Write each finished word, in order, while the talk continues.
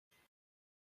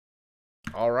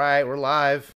All right, we're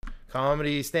live.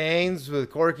 Comedy Stains with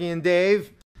Corky and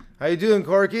Dave. How you doing,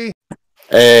 Corky?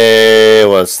 Hey,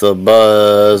 what's the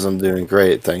buzz? I'm doing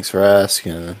great. Thanks for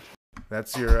asking.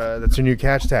 That's your new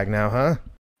catch tag now, huh?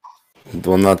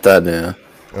 Well, not that new.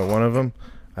 One of them.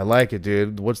 I like it,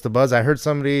 dude. What's the buzz? I heard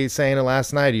somebody saying it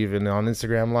last night, even on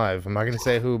Instagram Live. I'm not gonna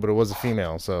say who, but it was a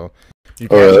female. So you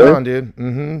catch it on, dude.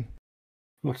 Mm-hmm.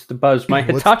 What's the buzz? My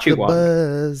Hitachi one.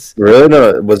 Buzz? Really?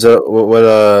 No. Was it?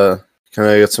 What? Can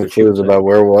I get some clues about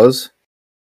where it was?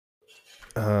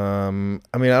 I mean,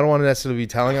 I don't want to necessarily be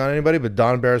telling on anybody, but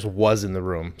Don Barris was in the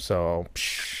room. So,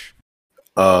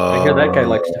 I hear that guy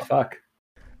likes to fuck.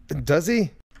 Does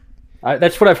he?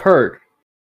 That's what I've heard.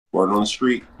 Word on the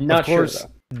street. Not sure, course,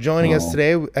 joining us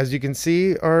today, as you can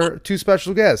see, are two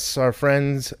special guests, our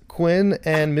friends Quinn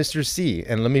and Mr. See.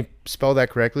 And let me spell that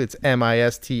correctly. It's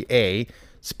Mista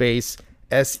space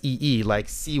SEE, like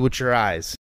see with your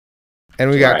eyes.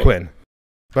 And we got Quinn.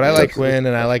 But I like Quinn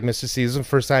and I like Mr. See. This is the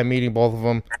first time meeting both of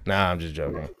them. Nah, I'm just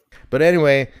joking. But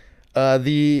anyway,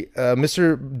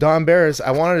 Mr. Don Barris,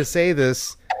 I wanted to say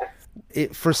this.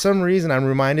 For some reason, I'm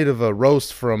reminded of a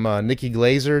roast from Nikki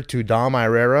Glazer to Dom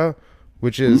Irera,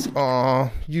 which is, "Aw,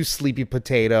 you sleepy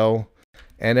potato."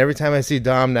 And every time I see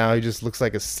Dom now, he just looks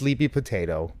like a sleepy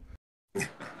potato. I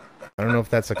don't know if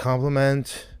that's a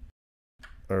compliment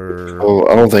or... Well,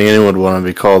 I don't think anyone would want to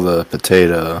be called a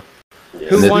potato.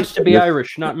 Who wants to be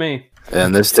Irish? Not me.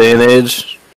 In this day and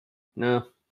age? No.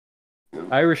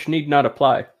 Irish need not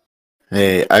apply.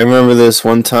 Hey, I remember this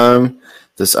one time,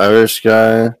 this Irish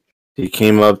guy, he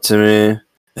came up to me,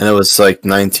 and it was like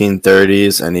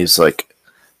 1930s, and he's like,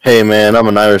 "Hey man, I'm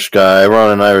an Irish guy, I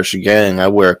run an Irish gang, I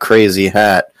wear a crazy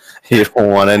hat, you don't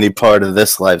want any part of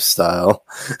this lifestyle."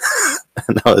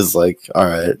 And I was like,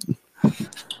 alright.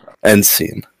 End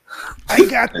scene. I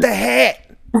got the hat!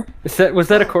 Was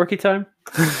that a Corky time?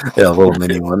 Yeah, a little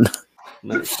mini one.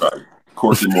 Nice.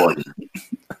 Corky Morgan.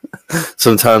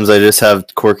 Sometimes I just have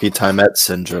Corky Timette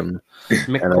syndrome.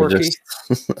 McCorky.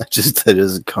 I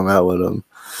just come out with them.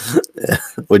 Yeah.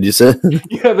 What'd you say?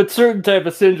 You have a certain type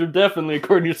of syndrome, definitely,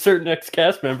 according to certain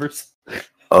ex-cast members.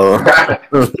 Oh,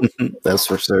 that's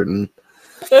for certain.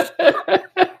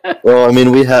 Well, I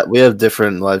mean, we have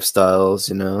different lifestyles,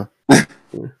 you know.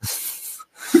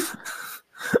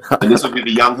 And this would be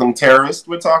the Young Hung terrorist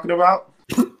we're talking about?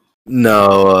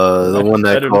 No, the one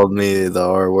that called me the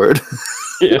R word.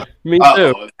 Yeah, me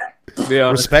too. Be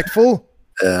honest. Respectful?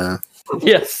 Yeah.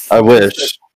 Yes. I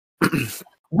wish.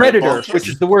 Redditor, which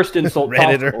is the worst insult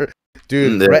Redditor. possible.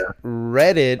 Dude, Yeah.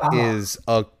 Reddit is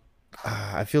a...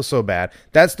 I feel so bad.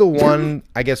 That's the one,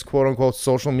 I guess, quote-unquote,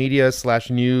 social media /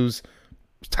 news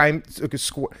time.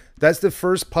 That's the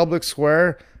first public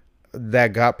square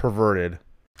that got perverted.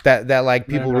 That like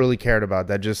people really cared about.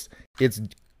 That just, it's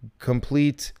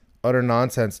complete, utter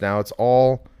nonsense now. It's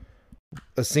all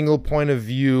a single point of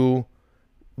view.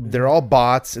 They're all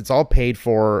bots. It's all paid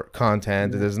for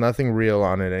content. There's nothing real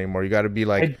on it anymore. You got to be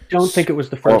like... I don't think it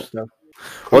was the first, though.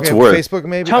 What's Okay, worse? Facebook,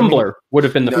 maybe? Tumblr would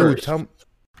have been the first.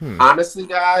 Honestly,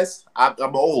 guys,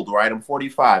 I'm old, right? I'm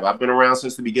 45. I've been around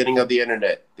since the beginning of the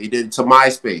internet. They did it to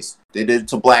MySpace. They did it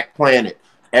to Black Planet.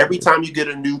 Every time you get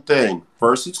a new thing,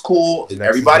 first it's cool,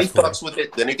 everybody fucks with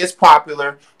it, then it gets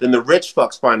popular, then the rich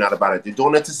fucks find out about it. They're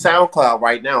doing it to SoundCloud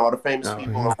right now. All the famous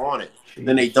people are on it.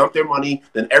 Then they dump their money.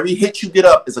 Then every hit you get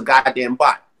up is a goddamn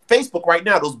bot. Facebook right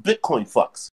now, those Bitcoin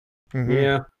fucks. Mm-hmm.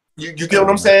 Yeah. You get what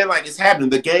I'm saying? Like, it's happening.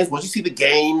 The games, once you see the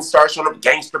games start showing up,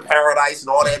 Gangster Paradise and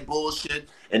all that bullshit,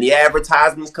 and the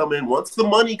advertisements come in, once the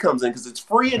money comes in, because it's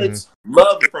free and it's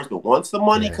love at first, but once the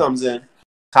money comes in,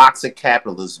 toxic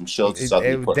capitalism shows its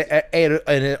ugly pussy. And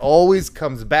it always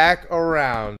comes back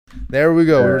around. There we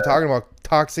go. We were talking about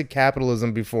toxic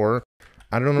capitalism before.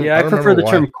 I don't know. Yeah, I prefer the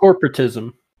term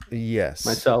corporatism. Yes.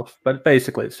 Myself, but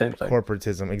basically the same thing.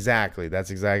 Corporatism. Exactly.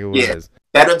 That's exactly what it is.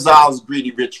 That absolves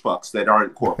greedy rich fucks that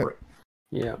aren't corporate.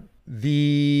 Yeah.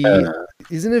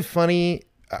 Isn't it funny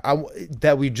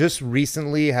that we just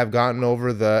recently have gotten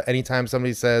over the anytime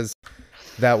somebody says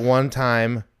that one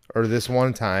time or this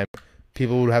one time,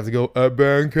 people would have to go at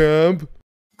Bandcamp,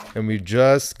 and we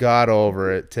just got over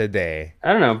it today.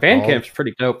 I don't know. Bandcamp's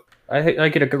pretty dope. I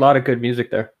get a lot of good music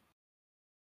there.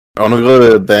 I want to go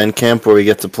to a band camp where we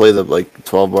get to play the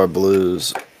 12-bar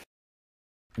blues.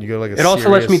 You go like it also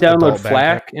lets me download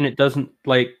FLAC, and it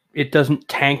doesn't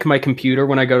tank my computer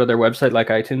when I go to their website like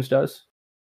iTunes does.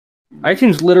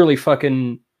 iTunes literally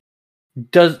fucking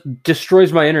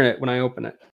destroys my internet when I open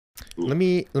it. Let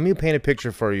me paint a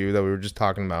picture for you that we were just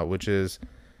talking about, which is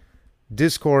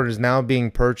Discord is now being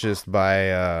purchased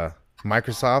by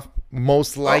Microsoft,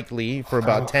 most likely for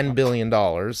about $10 billion.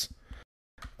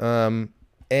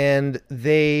 and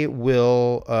they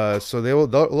will.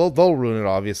 They'll ruin it,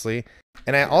 obviously.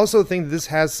 And I also think this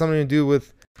has something to do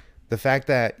with the fact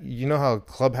that you know how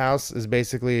Clubhouse is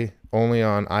basically only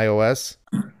on iOS.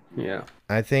 Yeah.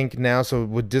 I think now. So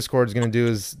what Discord's going to do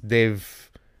is they've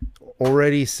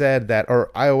already said that, or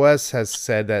iOS has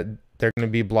said that they're going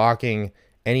to be blocking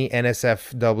any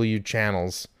NSFW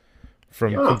channels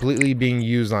from completely being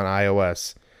used on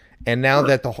iOS. And now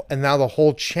that the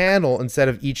whole channel, instead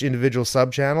of each individual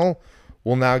sub channel,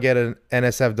 will now get an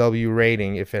NSFW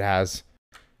rating if it has.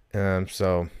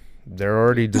 So they're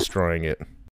already destroying it.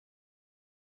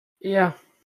 Yeah.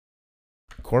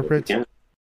 Corporate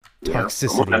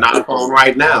toxicity. I'm on an iPhone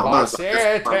right now.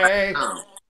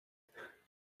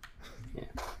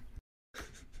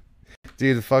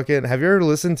 Dude, fucking, have you ever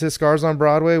listened to Scars on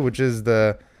Broadway, which is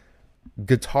the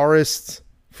guitarist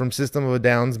from System of a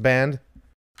Down's band?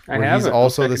 I haven't. He's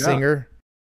also the singer.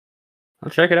 I'll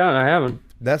check it out. I haven't.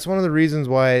 That's one of the reasons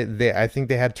why I think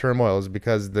they had turmoil, is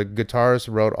because the guitarist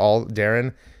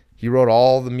he wrote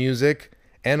all the music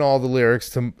and all the lyrics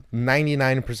to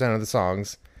 99% of the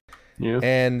songs. Yeah.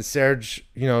 And Serge,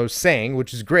 sang,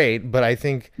 which is great, but I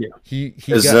think he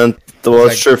isn't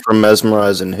it's true for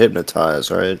Mesmerize and Hypnotize,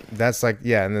 right? That's and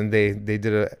then they did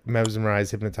a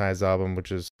Mesmerize Hypnotize album,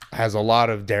 which has a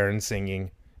lot of Darren singing,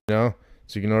 so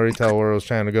you can already tell where I was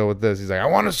trying to go with this. He's like, I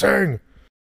want to sing.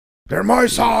 They're my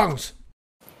songs.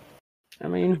 I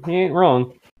mean, he ain't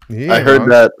wrong. I heard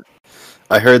that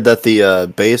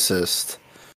the bassist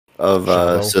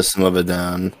of System of a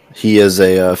Down, he is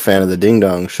a fan of the Ding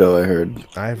Dong Show.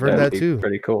 I've heard that too.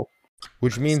 Pretty cool.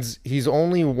 Which means he's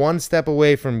only one step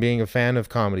away from being a fan of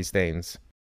Comedy Stains.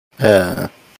 Yeah.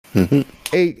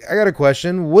 Hey, I got a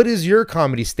question. What is your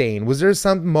comedy stain? Was there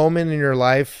some moment in your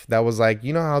life that was like,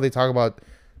 you know how they talk about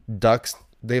ducks?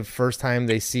 The first time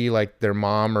they see like their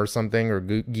mom or something, or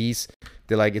geese,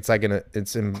 they're like, it's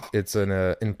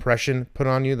an impression put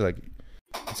on you. They're like,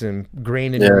 it's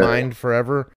ingrained in your mind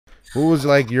forever. What was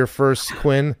like your first,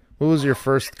 Quinn? What was your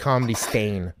first comedy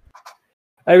stain?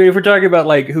 I mean, if we're talking about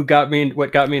like what got me into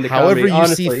comedy, however you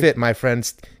honestly, see fit, my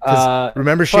friends.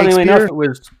 Remember Shakespeare? Enough, it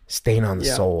was stain on the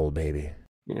soul, baby.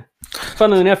 Yeah.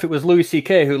 Funnily enough, it was Louis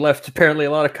C.K. who left apparently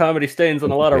a lot of comedy stains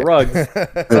on a lot of rugs.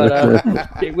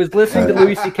 But it was listening to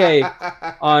Louis C.K.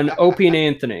 on Opie and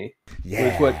Anthony,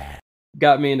 was what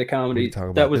got me into comedy.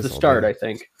 That was the start, I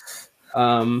think.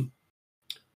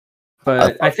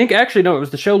 But I think actually no, it was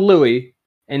the show Louis.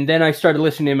 And then I started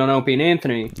listening to him on Opie and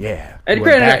Anthony. Yeah. And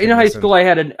granted, in high school, I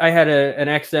had an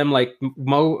XM, like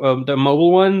the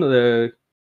mobile one.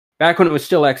 Back when it was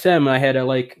still XM, I had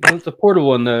what was the portable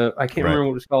one? I can't remember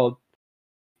what it was called.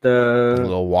 The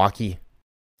little walkie.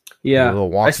 Yeah.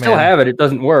 I still have it. It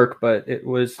doesn't work, but it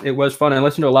was fun. I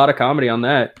listened to a lot of comedy on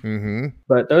that. Mm-hmm.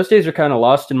 But those days are kind of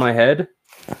lost in my head.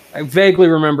 I vaguely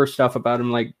remember stuff about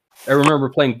him. Like I remember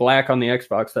playing Black on the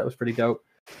Xbox. That was pretty dope.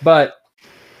 But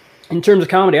in terms of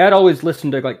comedy, I'd always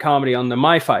listened to like comedy on the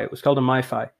MiFi. It was called a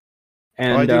MiFi.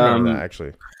 And I do remember that,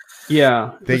 actually.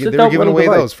 Yeah. They were giving away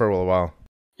those for a little while.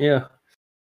 Yeah.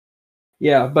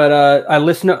 Yeah, but I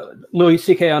listened to Louis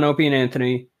C.K. on Opie and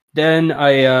Anthony. Then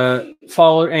I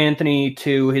followed Anthony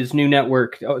to his new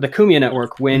network, the Kumia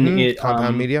Network, when it...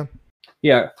 Compound Media?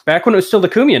 Yeah, back when it was still the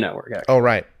Kumia Network, actually. Oh,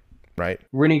 right. Right.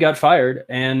 When he got fired.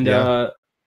 And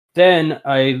then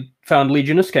I found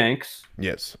Legion of Skanks.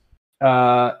 Yes.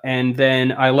 And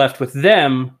then I left with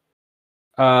them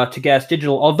to Gas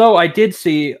Digital. Although I did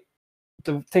see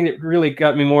the thing that really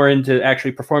got me more into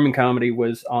actually performing comedy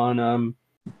was on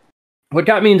what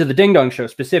got me into the Ding Dong Show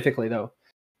specifically, though.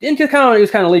 Into comedy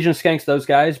was kind of Legion of Skanks, those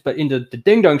guys, but into the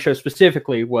Ding Dong Show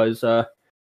specifically was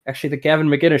actually the Gavin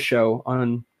McGinnis Show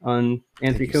on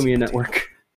Anthony Cumia Network.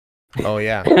 Oh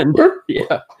yeah. And,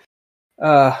 yeah.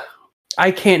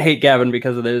 I can't hate Gavin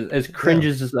because of this. As cringe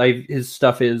as his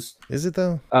stuff is. Is it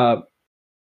though?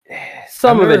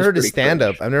 Some I've of never it. heard his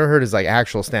stand-up. I've never heard his like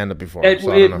actual stand-up before. It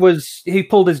was he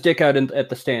pulled his dick out at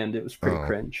the stand. It was pretty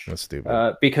cringe. That's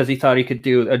stupid. Because he thought he could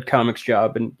do a comics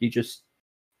job, and he just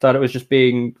thought it was just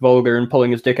being vulgar and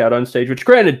pulling his dick out on stage. Which,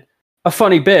 granted, a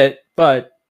funny bit,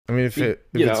 but I mean, if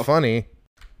it's funny,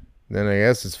 then I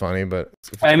guess it's funny. But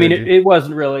I mean, it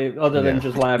wasn't really, other than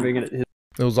just laughing at it.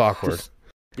 It was awkward. Just,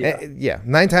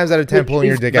 9 times out of 10, pulling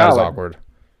your dick out is awkward.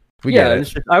 We get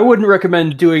it. I wouldn't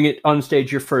recommend doing it on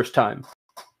stage your first time.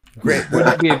 Great.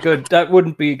 That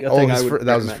wouldn't be a thing I would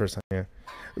that was his first time, yeah.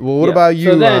 Well, what about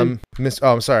you, Miss?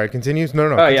 Oh, I'm sorry. Continue.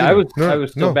 No. Oh, yeah, I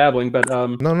was still babbling, but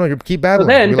No, you keep babbling.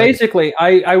 So then, basically,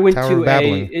 I went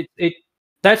to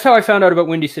that's how I found out about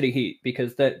Windy City Heat,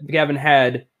 because that Gavin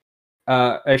had,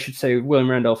 I should say,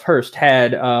 William Randolph Hearst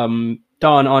had Don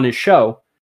on his show,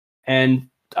 and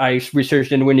I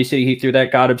researched into Windy City Heat through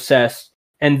that, got obsessed.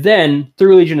 And then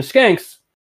through Legion of Skanks,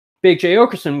 Big J.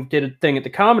 Okerson did a thing at the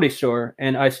Comedy Store,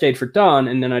 and I stayed for Don,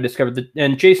 and then I discovered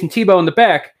and Jason Tebow in the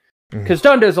back, because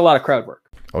Don does a lot of crowd work.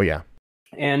 Oh, yeah.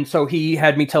 And so he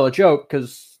had me tell a joke,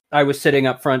 because I was sitting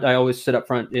up front. I always sit up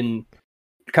front in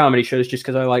comedy shows just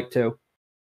because I like to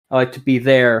be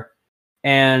there.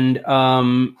 And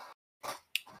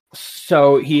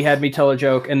so he had me tell a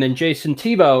joke, and then Jason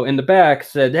Tebow in the back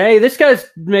said, "Hey, this guy's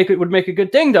would make a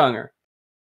good ding-donger."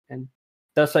 And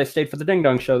thus I stayed for the Ding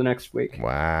Dong show the next week.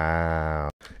 Wow.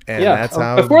 And yeah. That's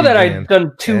how before that, I'd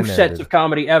done 2 sets of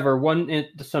comedy ever. One in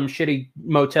some shitty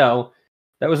motel.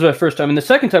 That was my first time. And the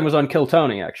second time was on Kill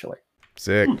Tony, actually.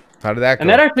 Sick. How did that go? And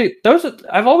that actually,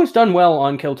 I've always done well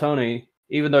on Kill Tony,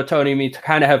 even though Tony and me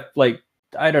kind of have, like,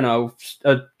 I don't know,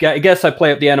 I guess I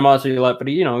play up the animosity a lot, but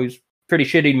he's pretty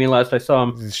shitty to me last I saw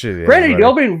him. Shitty,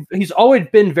 Granted, he's always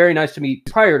been very nice to me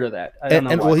prior to that. I don't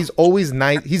know why. Well, he's always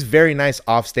nice. He's very nice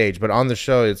off stage, but on the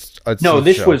show, it's no.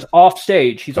 This show. was off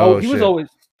stage. He was shit. always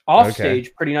off stage,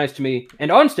 pretty nice to me,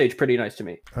 and on stage, pretty nice to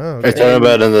me. Oh, okay. Are you talking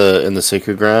about in the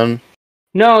Sacred Ground?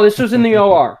 No, this was in the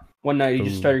OR. One night, he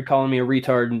just started calling me a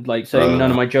retard and like saying none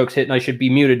of my jokes hit, and I should be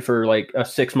muted for like a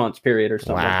 6 months period or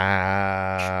something.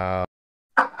 Wow.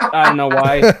 I don't know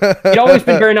why. He'd always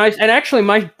been very nice, and actually,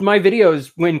 my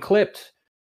videos, when clipped,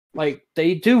 like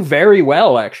they do very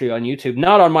well actually on YouTube.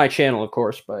 Not on my channel, of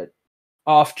course, but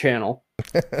off channel.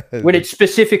 When it's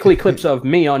specifically clips of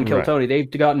me on Kill Tony, they've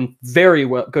gotten very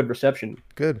good reception.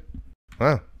 Good.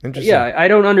 Wow. Interesting. Yeah, I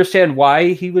don't understand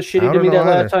why he was shitty to me that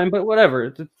last time, but whatever.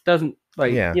 It doesn't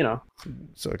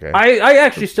It's okay. I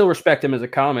actually still respect him as a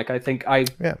comic. I think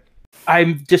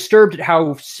I'm disturbed at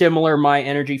how similar my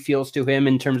energy feels to him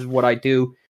in terms of what I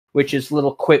do, which is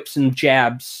little quips and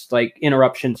jabs, like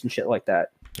interruptions and shit like that.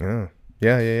 Oh.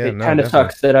 Yeah. It kind of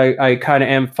sucks that I kind of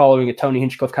am following a Tony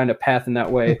Hinchcliffe kind of path in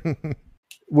that way,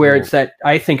 where it's that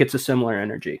I think it's a similar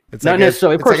energy. It's not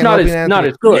necessarily, of course, not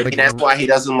as good. Maybe that's why he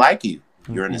doesn't like you.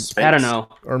 You're in his space. I don't know.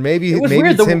 Or maybe it was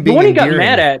weird. The one he got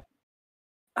mad at.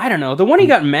 I don't know. The one he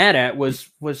got mad at was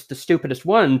the stupidest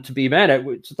one to be mad at.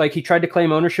 It's like he tried to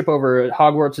claim ownership over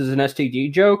Hogwarts as an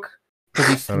STD joke.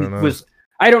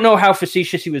 I don't know how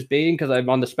facetious he was being, because I'm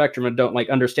on the spectrum and don't like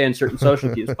understand certain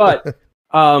social cues. But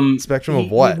spectrum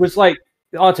of what? He was like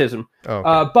autism. Oh,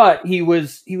 okay. But he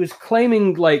was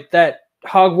claiming like that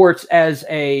Hogwarts as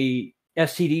a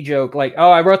STD joke. Like,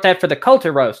 oh, I wrote that for the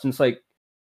Culture Roast, and it's like,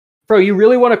 bro, you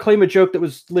really want to claim a joke that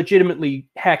was legitimately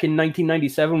hack in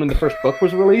 1997 when the first book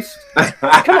was released?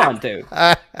 Come on, dude.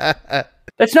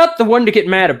 That's not the one to get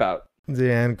mad about. The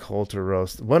Ann Coulter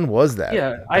roast. When was that?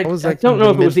 Yeah, I don't know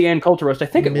if it was the Ann Coulter roast. I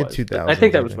think it was. Mid-2000s. I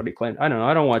think that was what he claimed. I don't know.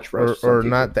 I don't watch roasts. Or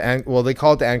not the Ann. Well, they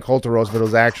call it the Ann Coulter roast, but it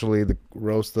was actually the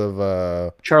roast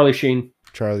of Charlie Sheen.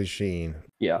 Charlie Sheen.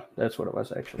 Yeah, that's what it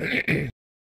was actually.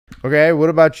 Okay, what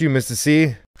about you, Mr.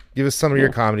 C? Give us some of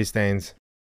your comedy stains.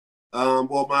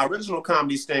 Well, my original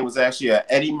comedy stain was actually a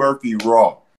Eddie Murphy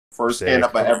Raw. First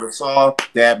stand-up I ever saw.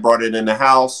 Dad brought it in the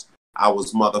house. I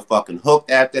was motherfucking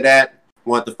hooked after that.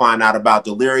 Wanted to find out about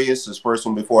Delirious, his first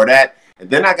one before that. And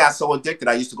then I got so addicted,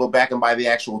 I used to go back and buy the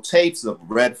actual tapes of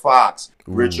Red Fox,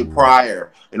 Richard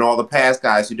Pryor, and all the past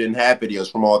guys who didn't have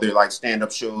videos from all their like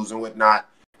stand-up shows and whatnot.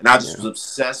 And I just was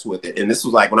obsessed with it. And this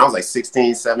was like when I was like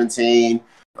 16, 17,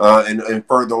 and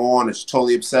further on, it's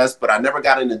totally obsessed. But I never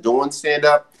got into doing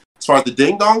stand-up. As far as the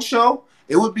Ding Dong show,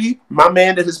 it would be my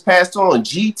man that has passed on,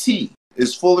 GT,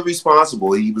 is fully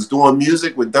responsible. He was doing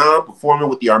music with Don, performing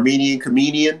with the Armenian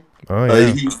comedian. Oh,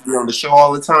 yeah. He used to be on the show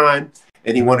all the time,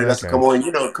 and he wanted us to come on.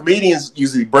 You know, comedians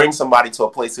usually bring somebody to a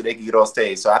place so they can get on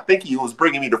stage. So I think he was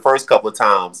bringing me the first couple of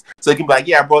times. So he can be like,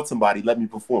 yeah, I brought somebody, let me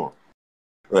perform.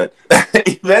 But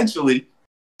eventually,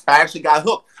 I actually got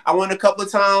hooked. I went a couple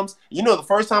of times. You know, the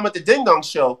first time at the Ding Dong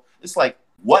show, it's like,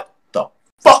 what the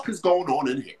fuck is going on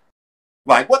in here?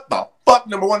 Like, what the fuck?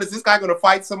 Number one, is this guy going to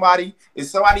fight somebody?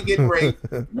 Is somebody getting raped?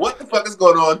 What the fuck is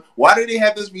going on? Why do they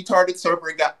have this retarded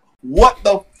surfer guy? What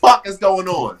the fuck is going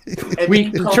on? And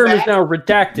the term is now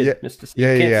redacted, Mr. C.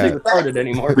 Yeah, you can't say retarded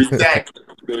anymore. Redacted.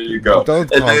 There you go. Don't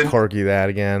call Corky that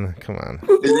again. Come on.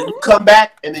 And then you come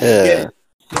back, and then you get it.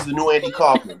 This is the new Andy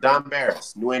Kaufman. Don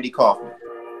Barris. New Andy Kaufman.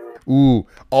 Ooh.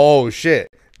 Oh,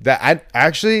 shit.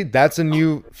 That's a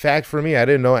new fact for me. I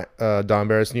didn't know Don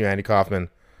Barris knew Andy Kaufman.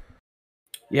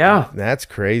 Yeah. That's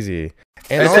crazy.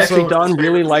 And that's also, actually Don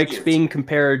really likes being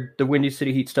compared, the Windy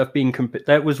City Heat stuff being compared.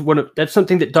 That's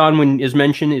something that Don, when is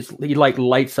mentioned, is he like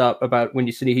lights up about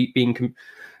Windy City Heat being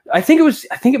I think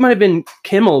it might have been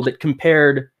Kimmel that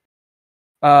compared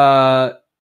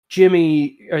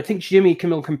Jimmy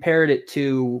Kimmel compared it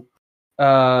to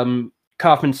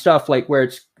Kaufman stuff, like where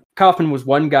it's Kaufman was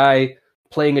one guy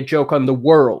playing a joke on the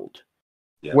world,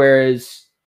 whereas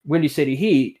Windy City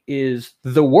Heat is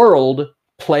the world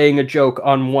playing a joke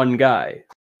on one guy.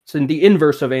 It's in the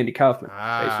inverse of Andy Kaufman,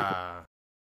 basically.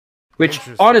 Which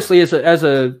honestly, as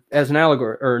an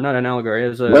allegory, or not an allegory,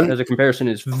 as a comparison,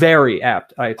 is very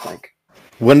apt, I think.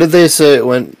 When did they say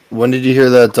when did you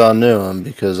hear that Don knew him?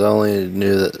 Because I only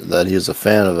knew that he was a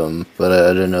fan of him, but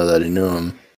I didn't know that he knew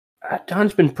him.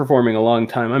 Don's been performing a long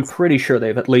time. I'm pretty sure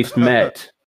they've at least met.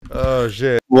 Oh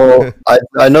shit! Well,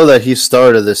 I know that he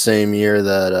started the same year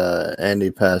that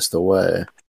Andy passed away.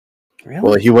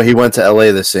 Really? Well, he went to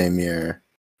LA the same year.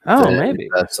 Oh, maybe.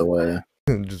 That's the way.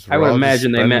 I would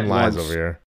imagine they met once. Over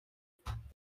here.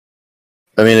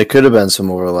 I mean, it could have been some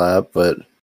overlap, but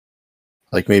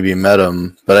like maybe met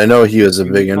him. But I know he was a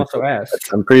big influence.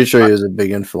 I'm pretty sure he was a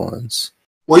big influence.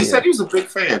 Well, he said he was a big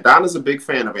fan. Don is a big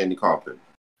fan of Andy Kaufman.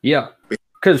 Yeah,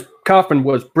 because Kaufman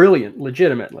was brilliant,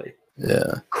 legitimately.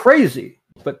 Yeah. Crazy,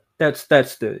 but that's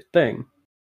the thing.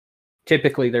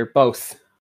 Typically, they're both.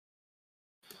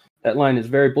 That line is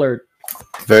very blurred.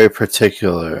 Very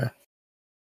particular.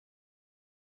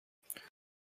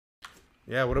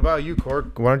 Yeah, what about you,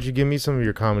 Cork? Why don't you give me some of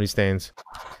your comedy stains?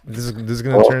 This is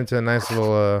going to turn into a nice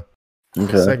little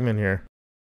segment here.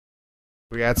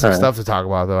 We got some stuff to talk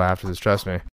about, though, after this, trust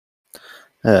me.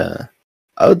 Yeah.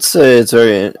 I would say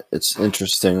it's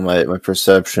interesting, my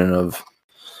perception of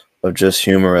just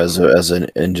humor as an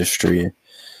industry.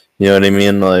 You know what I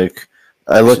mean? Like,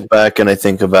 I look back and I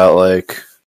think about, like,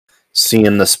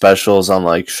 seeing the specials on,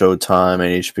 like, Showtime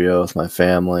and HBO with my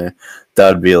family.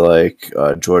 That would be like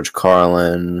George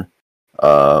Carlin,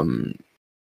 Robin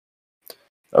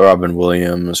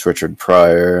Williams, Richard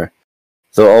Pryor,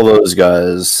 all those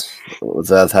guys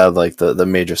that had like the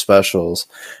major specials.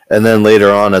 And then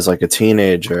later on, as like a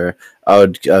teenager, I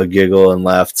would giggle and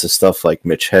laugh to stuff like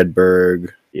Mitch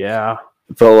Hedberg. Yeah,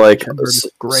 but like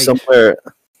great. Somewhere,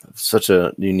 such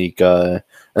a unique guy,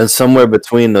 and somewhere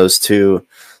between those two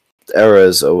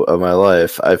eras of my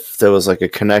life, there was like a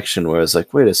connection where it's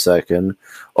like, wait a second,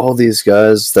 all these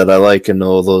guys that I like in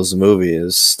all those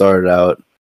movies started out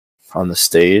on the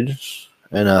stage,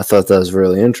 and I thought that was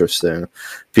really interesting.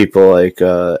 People like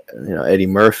Eddie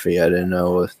Murphy, I didn't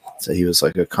know that he was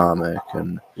like a comic,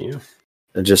 and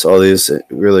just all these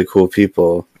really cool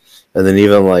people, and then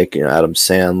even like Adam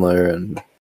Sandler, and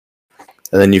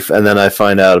then I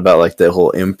find out about like the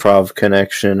whole improv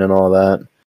connection and all that.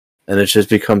 And it just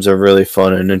becomes a really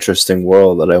fun and interesting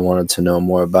world that I wanted to know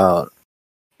more about.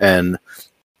 But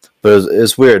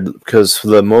it's weird because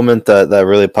the moment that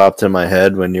really popped in my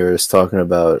head when you were just talking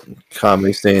about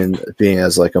comedy scene being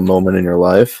as like a moment in your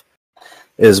life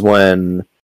is when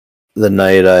the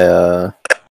night I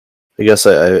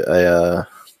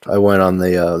went on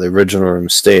the original room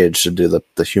stage to do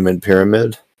the human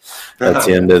pyramid at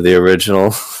the end of the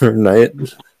original night.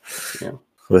 Yeah.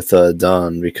 With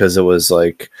Don, because it was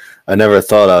like I never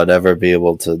thought I'd ever be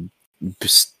able to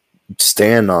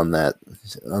stand on that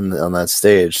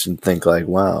stage and think like,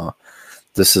 wow,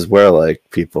 this is where like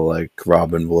people like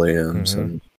Robin Williams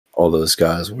and all those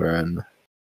guys were in.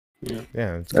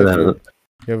 Yeah, it's good.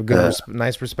 You have a good,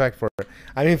 nice respect for it.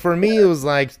 I mean, for me, it was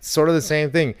like sort of the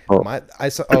same thing.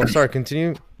 Sorry,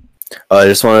 continue. I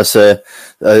just want to say,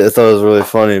 I thought it was really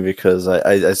funny because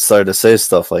I started to say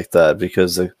stuff like that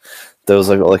because there was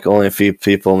like only a few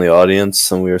people in the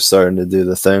audience, and we were starting to do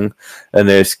the thing, and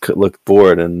they just looked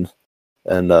bored, and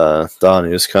Donnie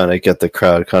was kind of get the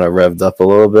crowd kind of revved up a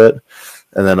little bit,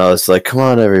 and then I was like, "Come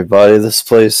on, everybody, this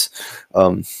place,"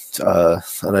 and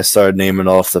I started naming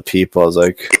off the people. I was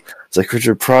like, "It's like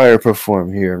Richard Pryor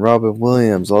performed here, and Robin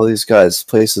Williams, all these guys. This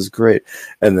place is great."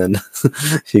 And then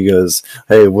he goes,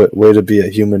 "Hey, way to be a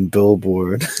human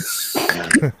billboard."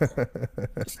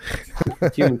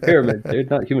 Human pyramid, dude,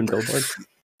 not human billboard.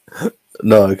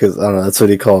 No, because I don't know. That's what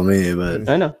he called me, but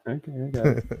I know. Okay, I got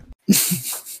it.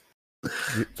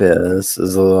 Yeah, this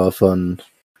is a lot of fun.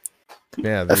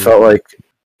 Yeah, it felt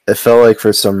like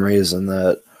for some reason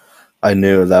that I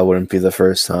knew that wouldn't be the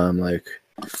first time. Like,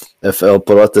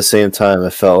 but at the same time,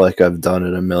 it felt like I've done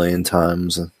it a million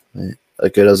times.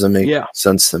 Like, it doesn't make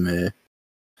sense to me.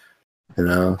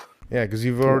 Yeah, because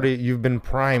you've been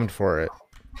primed for it.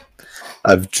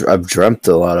 I've dreamt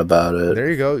a lot about it. There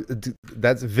you go.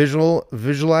 That's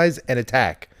visualize and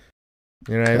attack.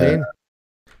 You know what I mean?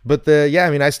 But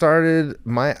I started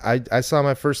I saw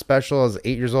my first special. I was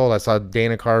 8 years old. I saw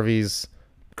Dana Carvey's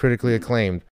Critically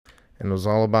Acclaimed, and it was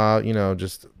all about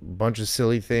just a bunch of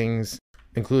silly things,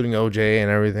 including OJ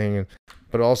and everything,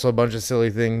 but also a bunch of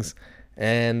silly things.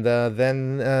 And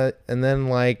then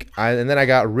I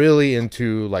got really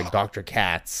into like Dr.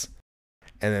 Katz.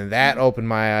 And then that opened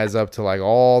my eyes up to like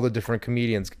all the different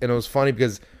comedians. And it was funny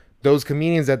because those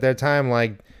comedians at that time,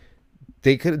 like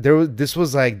this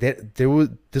was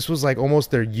like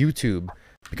almost their YouTube,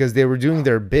 because they were doing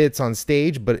their bits on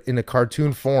stage, but in a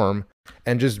cartoon form,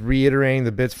 and just reiterating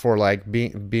the bits for like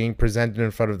being presented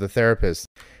in front of the therapist.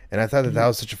 And I thought that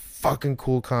was such a fucking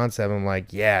cool concept. I'm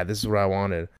like, yeah, this is what I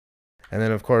wanted. And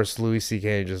then of course Louis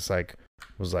C.K. just like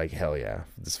was like, hell yeah,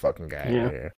 this fucking guy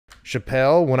right here.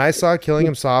 Chappelle, when I saw Killing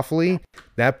Him Softly,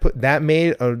 that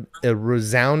made a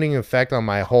resounding effect on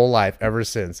my whole life ever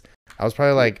since. I was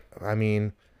probably like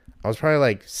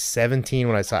 17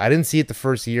 when I saw it. I didn't see it the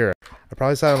first year. I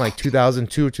probably saw it in like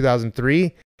 2002 or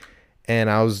 2003, and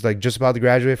I was like just about to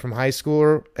graduate from high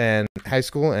school, and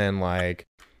like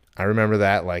I remember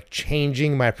that like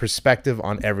changing my perspective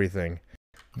on everything.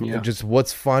 Just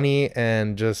what's funny,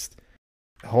 and just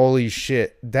holy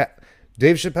shit. That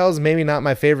Dave Chappelle's maybe not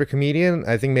my favorite comedian.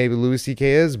 I think maybe Louis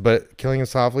C.K. is, but Killing Him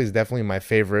Softly is definitely my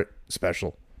favorite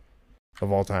special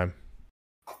of all time.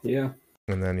 Yeah.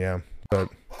 And then yep.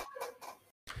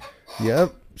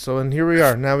 So and here we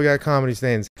are. Now we got Comedy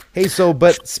Stains. Hey,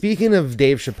 but speaking of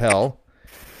Dave Chappelle,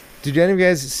 did any of you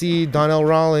guys see Donnell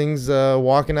Rawlings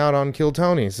walking out on Kill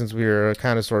Tony? Since we were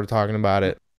kind of sort of talking about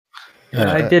it.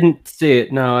 I didn't see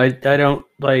it. No, I don't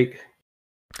like.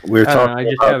 I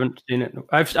just haven't seen it.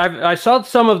 I saw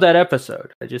some of that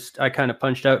episode. I kind of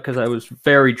punched out because I was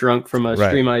very drunk from a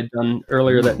stream I'd done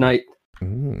earlier that night,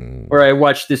 where I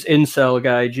watched this incel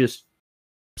guy just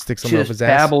stick something up his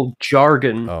ass, babble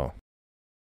jargon. Oh,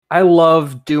 I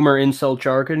love doomer incel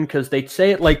jargon because they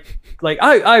say it like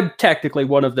I'm technically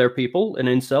one of their people, an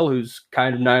incel who's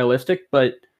kind of nihilistic,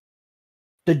 but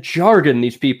the jargon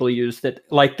these people use that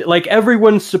like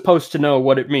everyone's supposed to know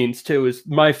what it means too is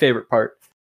my favorite part.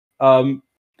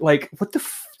 Like what the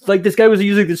like this guy was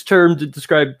using this term to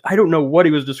describe, I don't know what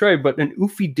he was describing, but an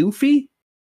oofy doofy?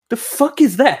 The fuck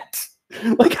is that?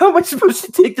 Like, how am I supposed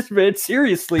to take this man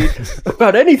seriously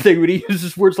about anything when he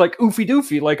uses words like oofy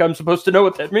doofy? Like I'm supposed to know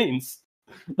what that means.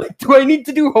 Like, do I need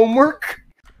to do homework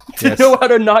to know how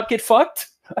to not get fucked?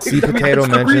 Potato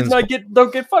mentions. The reason I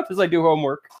don't get fucked is I do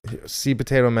homework. See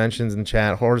Potato mentions in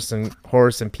chat Horace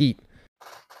and Pete.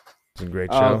 It's a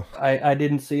great show. I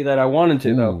didn't see that. I wanted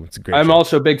to though. It's a great I'm show.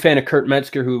 also a big fan of Kurt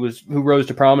Metzger, who rose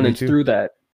to prominence through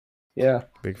that. Yeah,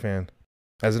 big fan.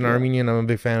 As an Armenian, I'm a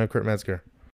big fan of Kurt Metzger.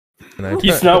 And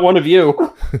he's not one of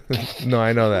you. No,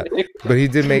 I know that. But he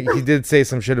did say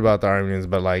some shit about the Armenians,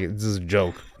 but like this is a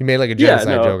joke. He made like a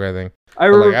genocide joke, I think.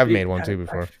 I've made one too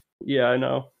before. Yeah, I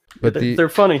know. But they're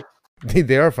funny.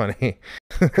 They are funny.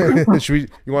 You want to trade?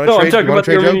 I'm talking about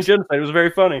the Armenian genocide. It was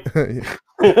very funny.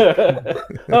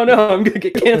 Oh no, I'm gonna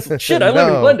get canceled. Shit, I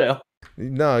live in Glendale.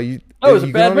 No, it was a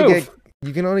bad move.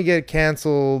 You can only get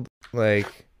canceled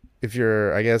like if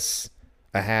you're, I guess,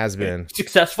 a has-been.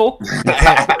 Successful?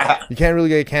 You can't really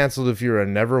get canceled if you're a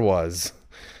never was.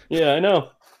 Yeah, I know.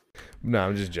 No,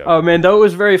 I'm just joking. Oh man, that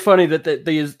was very funny that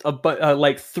these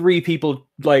like 3 people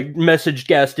like messaged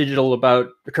Gas Digital about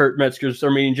Kurt Metzger's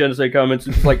Armenian genocide comments.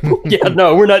 It's like, yeah,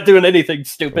 no, we're not doing anything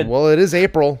stupid. Well, it is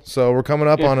April, so we're coming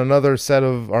up on another set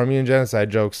of Armenian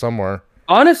genocide jokes somewhere.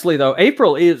 Honestly, though,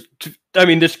 April is. I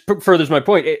mean, this furthers my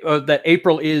point that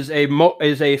April is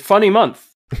a funny month.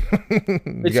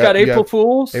 It's got April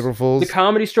Fools. April Fools. The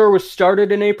Comedy Store was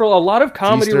started in April. A lot of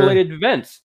comedy-related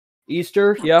events.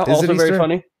 Easter, yeah, also very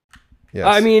funny. Yes.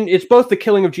 I mean, it's both the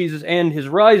killing of Jesus and his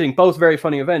rising, both very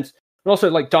funny events. But also,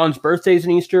 like, Don's birthday's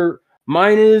in Easter.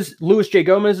 Mine is Louis J.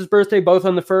 Gomez's birthday, both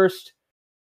on the 1st.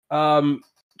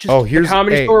 The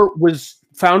Comedy Store was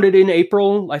founded in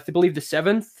April, I believe the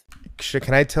 7th.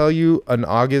 Can I tell you an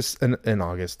August? Can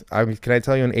I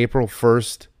tell you an April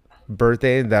 1st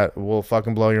birthday that will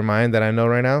fucking blow your mind that I know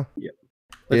right now? Yeah.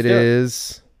 It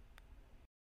is.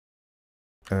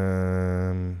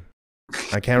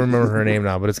 I can't remember her name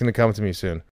now, but it's gonna come to me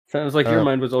soon. Sounds like your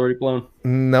mind was already blown.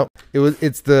 No, fuck.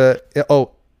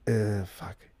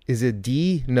 Is it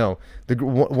D? No,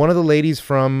 one of the ladies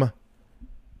from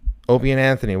Opie and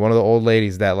Anthony, one of the old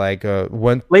ladies that like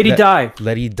went. Lady Di.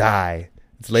 Lady Di.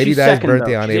 It's Lady Di's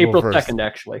birthday on April 1st. April 2nd,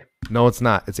 actually. No, it's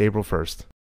not. It's April 1st.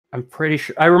 I'm pretty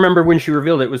sure. I remember when she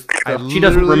revealed it. She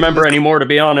doesn't remember anymore, to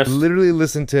be honest. Literally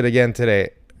listened to it again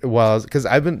today. Because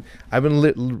I've been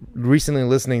recently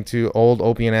listening to old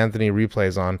Opie and Anthony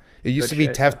replays on. It used to be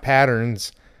Teft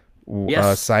Patterns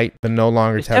site, but no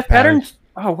longer Teft Patterns.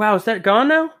 Oh wow, is that gone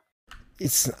now?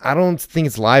 I don't think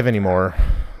it's live anymore.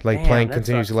 Like playing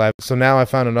continuously live. So now I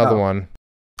found another one.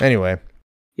 Anyway.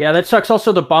 Yeah, that sucks.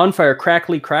 Also, the bonfire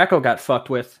Crackly Crackle got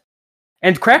fucked with,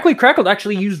 and Crackly Crackle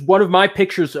actually used one of my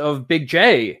pictures of Big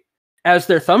J as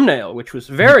their thumbnail, which was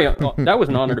that was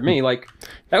an honor to me. Like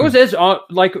that was as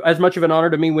much of an honor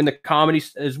to me when the Comedy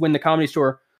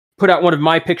Store put out one of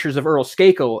my pictures of Earl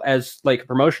Skakel as like a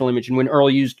promotional image, and when Earl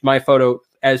used my photo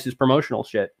as his promotional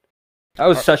shit. That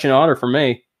was such an honor for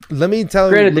me. Let me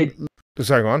tell you.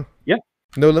 Sorry, go on. Yeah.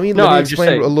 Let me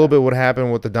explain a little bit what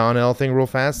happened with the Donnell thing real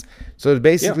fast. So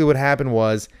basically what happened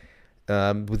was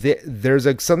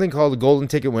there's something called a golden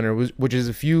ticket winner, which is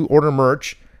if you order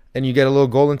merch and you get a little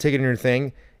golden ticket in your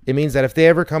thing, it means that if they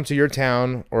ever come to your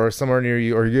town or somewhere near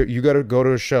you, or you got to go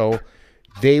to a show,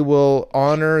 they will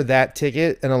honor that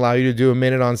ticket and allow you to do a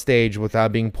minute on stage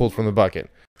without being pulled from the bucket.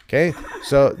 Okay,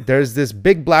 so there's this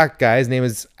big black guy. His name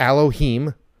is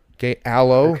Elohim. Okay,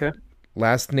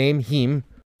 last name Heem.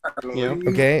 Yeah.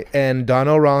 Okay, and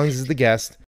Donnell Rawlings is the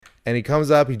guest, and he comes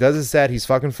up, he does his set, he's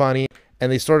fucking funny,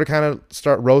 and they start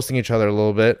roasting each other a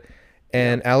little bit,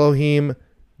 and Elohim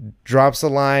drops a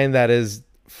line that is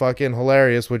fucking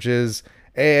hilarious, which is,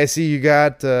 "Hey, I see you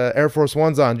got Air Force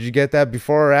Ones on. Did you get that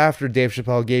before or after Dave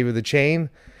Chappelle gave you the chain?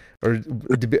 Or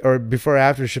before or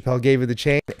after Chappelle gave you the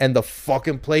chain?" And the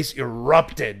fucking place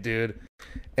erupted, dude.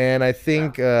 And I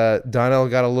think Donnell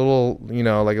got a little,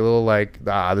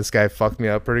 this guy fucked me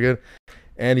up pretty good.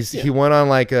 And he went on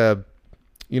like a,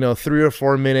 3 or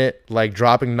 4 minute like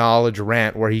dropping knowledge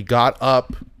rant where he got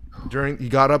up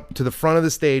to the front of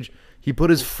the stage. He put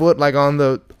his foot like on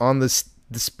the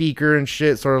speaker and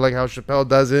shit, sort of like how Chappelle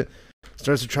does it.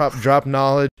 Starts to drop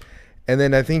knowledge, and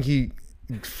then I think he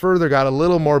further got a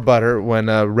little more butter when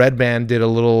Red Band did a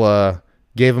little,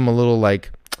 gave him a little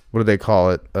like, what do they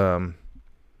call it?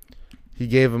 He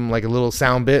gave him like a little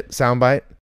sound bite.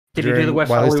 Did he do the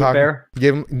West Hollywood Bear?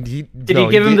 Did he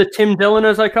give him the Tim Dillon,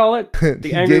 as I call it?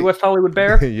 The angry West Hollywood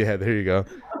Bear? Yeah, there you go.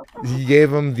 He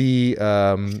gave him he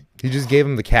just gave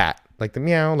him the cat. Like the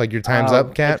meow, like your time's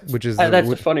up cat, which is that's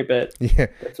a funny bit. Yeah,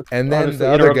 and then the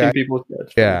other guy,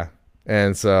 yeah,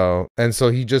 and so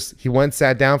he went,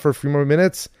 sat down for a few more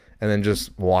minutes, and then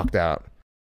just walked out.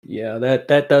 Yeah,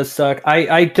 that does suck.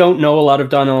 I don't know a lot of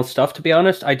Donnell's stuff, to be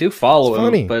honest. I do follow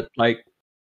him, but like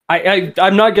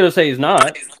I'm not gonna say he's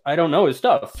not. I don't know his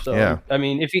stuff. So yeah. I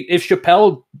mean, if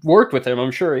Chappelle worked with him,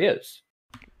 I'm sure he is.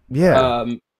 Yeah.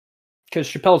 Because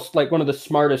Chappelle's like one of the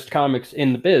smartest comics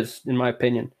in the biz, in my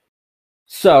opinion.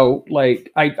 So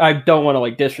like I don't want to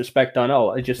like disrespect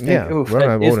Donnell. I just think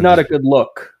it's not a good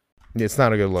look. It's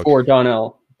not a good look for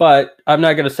Donnell. But I'm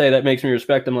not gonna say that makes me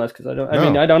respect him less because I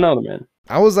don't know the man.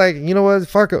 I was like, you know what,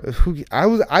 fuck. I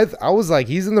was like,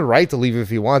 he's in the right to leave if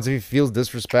he wants, if he feels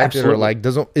disrespected. Absolutely. Or like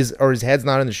his head's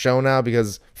not in the show now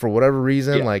because for whatever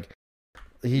reason, like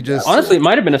he just honestly, it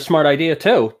might have been a smart idea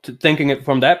too, thinking it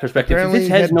from that perspective. If his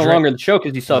head's no longer in the show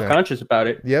because he's self-conscious about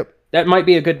it, that might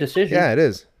be a good decision. Yeah, it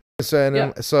is.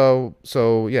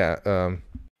 So yeah.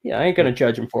 Yeah, I ain't gonna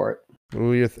judge him for it. What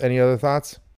were any other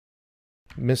thoughts,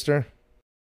 Mister?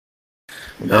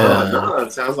 No,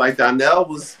 it sounds like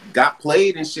Donnell got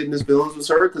played and shit in his feelings was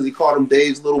hurt because he called him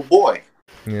Dave's little boy.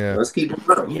 Yeah, let's keep it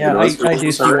real. Yeah, I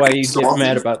do see why you get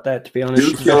mad about that. To be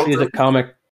honest, especially as a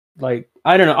comic, like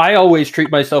I don't know, I always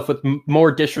treat myself with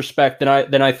more disrespect than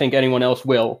I think anyone else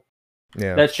will.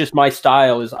 Yeah, that's just my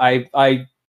style.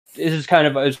 This is kind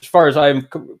of, as far as I'm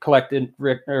collected,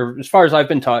 or as far as I've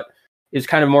been taught, is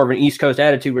kind of more of an East Coast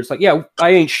attitude where it's like, yeah,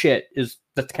 I ain't shit. Is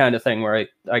that the kind of thing where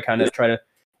I kind of try to.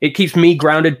 It keeps me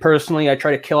grounded personally. I try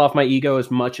to kill off my ego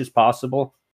as much as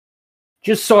possible,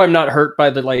 just so I'm not hurt by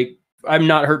I'm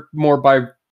hurt more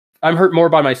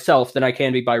by myself than I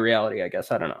can be by reality. I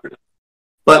guess I don't know.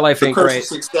 But life ain't great.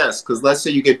 Success, because let's say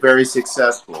you get very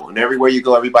successful, and everywhere you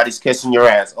go, everybody's kissing your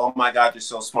ass. Oh my God, you're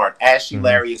so smart. Ashy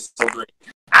Larry is so great.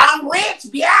 I'm rich,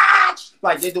 bitch.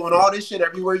 Like they're doing all this shit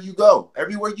everywhere you go.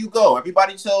 Everywhere you go,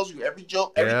 everybody tells you every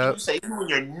joke, everything you say. Even when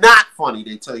you're not funny,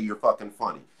 they tell you you're fucking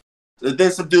funny.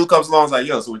 Then some dude comes along and is like,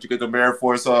 yo, so would you get the Air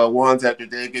Force Ones after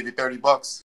Dave gave you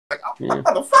 $30? Like, oh,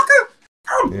 motherfucker,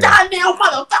 I'm Donnell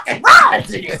motherfucking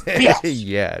Rawlings, bitch.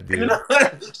 Yeah, dude. You know?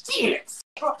 Shit.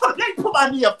 Let me put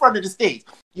my knee up front of the stage.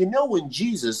 You know when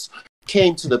Jesus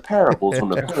came to the parables on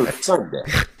the third Sunday?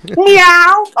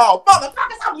 Meow. Oh,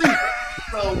 motherfuckers, I'm leaving.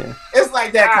 So it's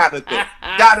like that kind of thing.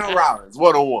 Donnell Rawlings,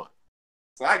 101.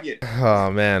 So I get it. Oh,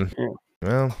 man.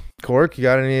 Well, Cork, you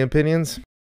got any opinions?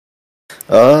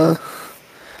 I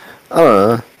don't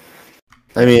know.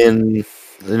 I mean,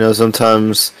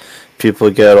 sometimes people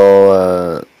get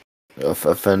all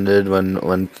offended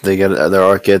when they get their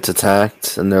art gets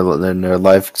attacked and their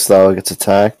lifestyle gets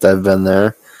attacked. I've been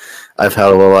there. I've had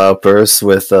a little outburst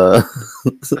with somebody.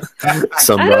 I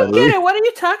don't get it. What are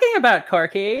you talking about,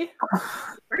 Corky?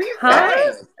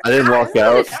 Hi. I didn't walk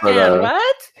out, but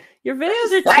what? Your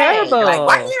videos are terrible. Like,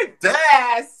 why you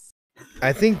this?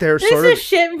 I think they're These sort are of.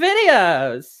 shit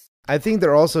videos. I think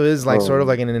there also is like sort of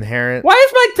like an inherent. Why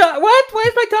is my dog? What? Why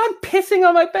is my dog pissing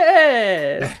on my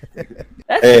bed?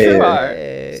 That's Hey, true art.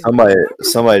 Hey.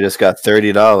 Somebody just got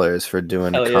 $30 for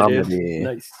doing Hell yeah, comedy. dude.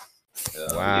 Nice.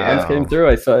 Wow. Just came through.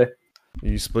 I saw. Are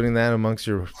you splitting that amongst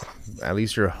at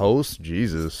least your host?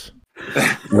 Jesus.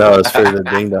 No, it's for the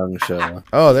Ding Dong Show.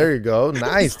 Oh, there you go.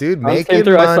 Nice, dude. Came Making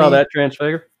through. money. I saw that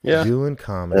transfigure. Yeah. Doing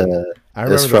comedy. I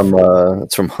remember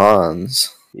It's from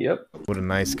Hans. Yep. What a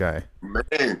nice guy.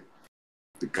 Man,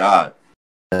 the God.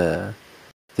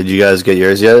 Did you guys get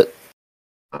yours yet?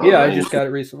 Yeah, I just got it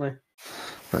recently.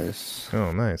 Nice.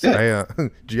 Oh, nice. Yeah.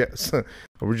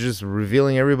 We're just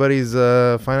revealing everybody's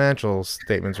financial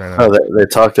statements right now. Oh, they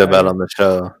talked about it on the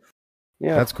show.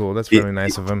 Yeah. That's cool. That's really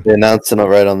nice of him. They announced it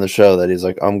right on the show that he's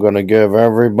like, I'm gonna give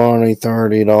everybody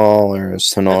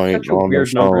 $30 tonight. That's a on weird the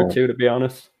show. number too, to be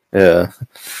honest. Yeah.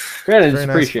 Granted, it's Very nice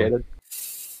appreciated.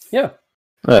 Yeah.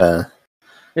 Yeah.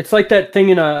 It's like that thing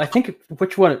in I think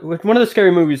which one of the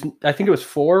scary movies, I think it was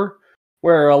 4,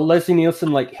 where Leslie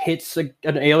Nielsen like hits an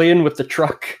alien with the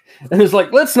truck and is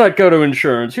like, let's not go to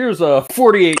insurance. Here's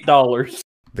 $48.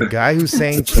 The guy who's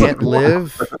saying can't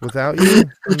live without you.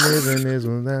 Living is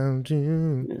without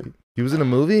you. Yeah. He was in a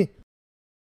movie?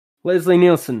 Leslie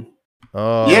Nielsen.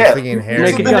 Oh, Yeah. I was thinking Harry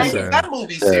Naked Gun. Nilsson. That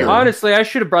movie series. Honestly, I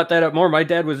should have brought that up more. My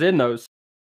dad was in those.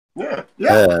 Yeah.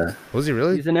 Yeah. Was he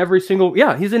really? He's in every single.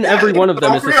 Yeah, he's in every he one of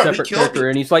them was as a real. He separate killed character,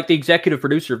 and he's like the executive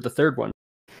producer of the third one.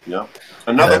 Yeah.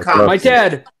 Another Yeah, comic. My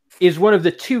dad is one of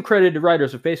the 2 credited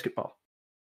writers of basketball.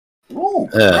 Ooh,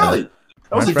 Yeah. really?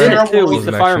 That was My a friend- He's in it too. terrible He's was the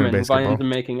an actor in fireman who basketball. ends up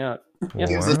making out. Yeah.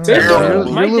 He was a Wow. terrible-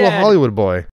 You're My a little dad- Hollywood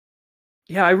boy.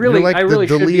 Yeah, I You're really like the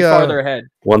should be Dalia- farther ahead.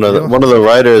 One of the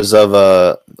writers of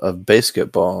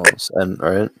basketballs, and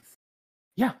right?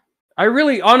 I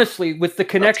really, honestly, with the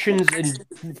connections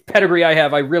and pedigree I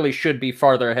have, I really should be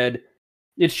farther ahead.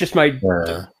 It's just my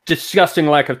Yeah. disgusting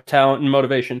lack of talent and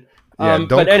motivation. Yeah, don't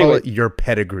but call anyway, it your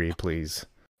pedigree, please.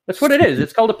 that's what it is.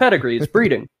 It's called a pedigree. It's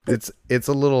breeding. It's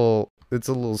a little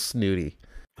snooty.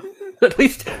 At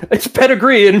least it's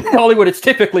pedigree in Hollywood. It's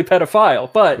typically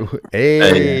pedophile, but Hey.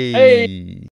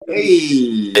 Hey.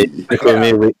 Hey. Stick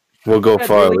with me. We'll go I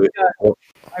far. really,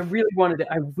 I really wanted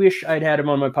to. I wish I'd had him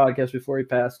on my podcast before he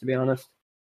passed. To be honest,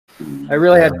 I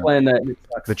really had planned that. And it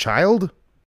sucks. The child?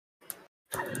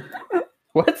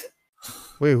 What?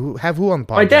 Wait, who on the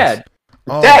podcast? My dad.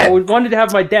 Oh, Dad! I wanted to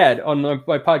have my dad on my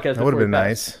podcast. that would have before been he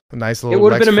passed. nice. A nice little. It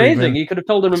would have Lex been amazing. Friedman. He could have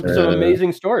told him some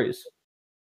amazing stories.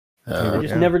 I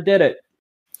just Yeah. never did it.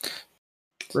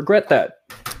 Regret that.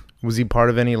 Was he part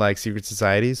of any like secret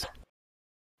societies?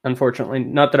 Unfortunately,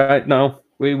 not that I know.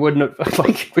 We wouldn't have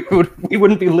like we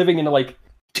wouldn't be living in a like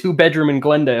 2-bedroom in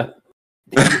Glendale.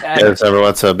 Yes, ever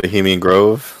went to Bohemian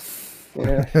Grove?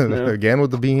 Yeah, no. Again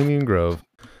with the Bohemian Grove.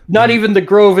 Not even the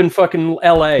Grove in fucking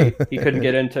L.A. He couldn't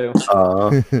get into.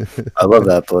 I love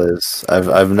that place.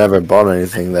 I've never bought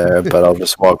anything there, but I'll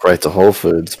just walk right to Whole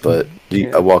Foods. But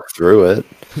I walk through it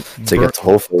to get to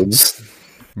Whole Foods.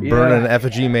 Burn an Yeah.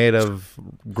 effigy made of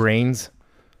grains.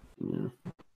 Yeah.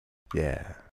 Yeah,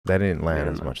 that didn't land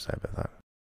Yeah, as no. much as I thought.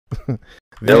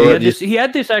 He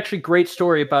had this actually great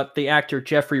story about the actor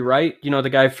Jeffrey Wright. You know, the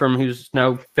guy from who's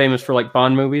now famous for like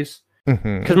Bond movies.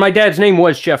 Mhm. Because my dad's name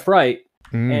was Jeff Wright.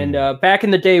 Mm. And back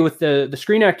in the day with the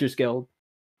Screen Actors Guild,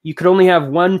 you could only have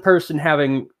one person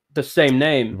having the same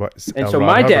name. And so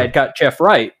my dad got Jeff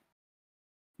Wright.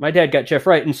 My dad got Jeff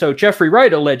Wright. And so Jeffrey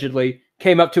Wright allegedly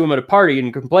came up to him at a party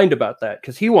and complained about that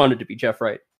because he wanted to be Jeff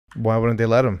Wright. Why wouldn't they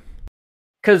let him?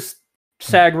 Because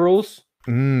SAG rules.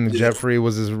 Jeffrey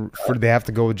was they have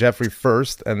to go with Jeffrey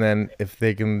first, and then if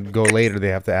they can go later, they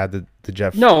have to add the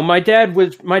Jeff. No, my dad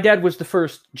was the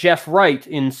first Jeff Wright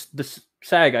in the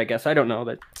SAG, I guess. I don't know.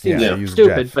 That seems Yeah, use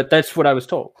stupid, Jeff. but that's what I was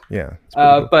told. Yeah, it's pretty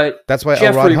cool. But that's why L.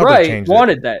 Jeffrey Ron Hubbard Wright changed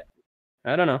wanted that.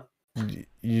 I don't know.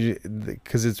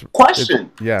 Because it's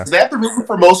Question. yeah. Is that the reason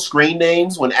for most screen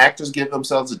names when actors give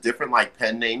themselves a different like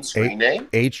pen name screen name?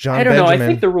 H. John I don't know. Benjamin. I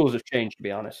think the rules have changed, to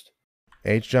be honest.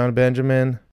 H. John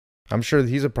Benjamin. I'm sure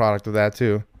he's a product of that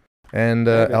too. And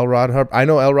Maybe. L. Rod Hubbard. I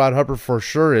know L. Rod Hubbard for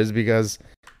sure is because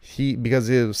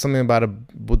it was something about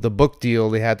with the book deal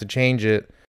they had to change it.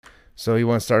 So he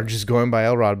wanted to start just going by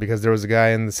L. Rod because there was a guy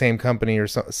in the same company or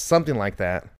something like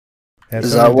that.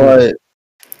 Is that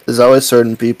why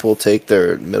certain people take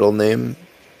their middle name?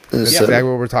 That's instead exactly of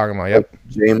what we're talking about. Yep.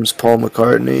 James Paul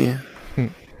McCartney,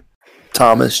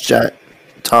 Thomas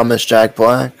Jack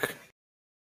Black.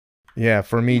 Yeah,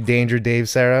 for me, Danger Dave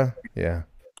Sarah. Yeah.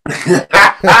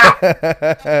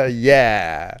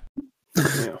 Yeah.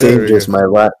 Danger is my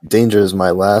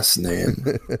last name.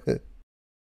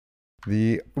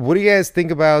 What do you guys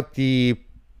think about the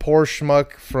poor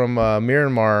schmuck from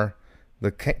Myanmar,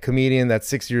 the comedian that's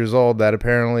 6 years old that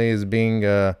apparently is being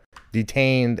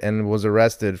detained and was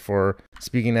arrested for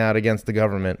speaking out against the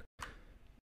government.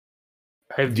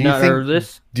 I've not heard of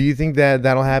this. Do you think that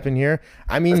that'll happen here?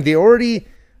 I mean, they already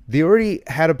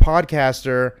had a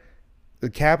podcaster. The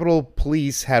Capitol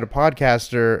Police had a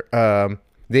podcaster.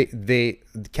 The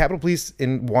Capitol Police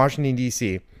in Washington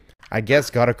D.C. I guess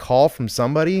got a call from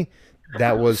somebody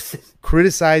that was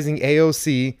criticizing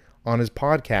AOC on his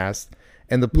podcast,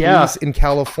 and the police in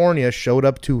California showed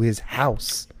up to his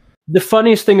house. The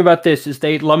funniest thing about this is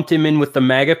they lumped him in with the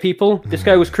MAGA people. This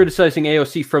guy was criticizing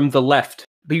AOC from the left.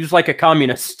 He was like a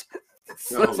communist.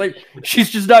 So it's like she's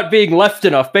just not being left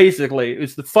enough. Basically,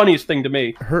 it's the funniest thing to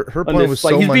me. Her point was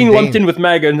like so he's mundane. being lumped in with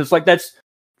MAGA, and it's like that's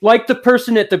like the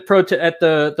person at the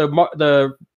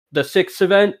the 6th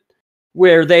event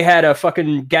where they had a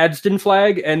fucking Gadsden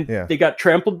flag and they got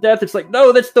trampled to death. It's like,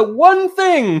 no, that's the one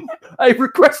thing I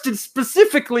requested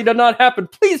specifically to not happen.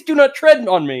 Please do not tread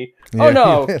on me. Yeah, oh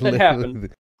no, that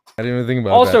happened. I didn't even think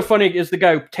about Also that. funny is the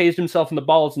guy who tased himself in the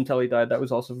balls until he died. That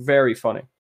was also very funny.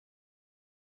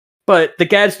 But the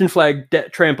Gadsden flag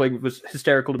trampling was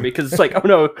hysterical to me because it's like, oh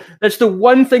no, that's the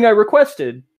one thing I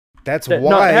requested. That's that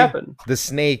why the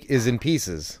snake is in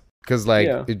pieces. Because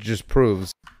it just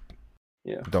proves,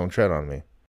 don't tread on me.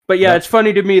 But it's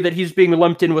funny to me that he's being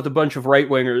lumped in with a bunch of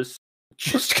right-wingers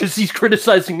just because he's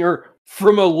criticizing her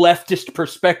from a leftist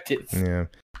perspective. Yeah.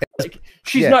 Like,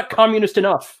 she's not communist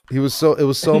enough. It was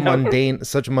so mundane,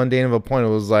 such a mundane of a point. It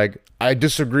was like, I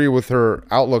disagree with her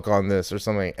outlook on this or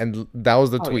something. And that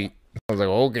was the tweet. I was like,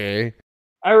 okay.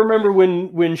 I remember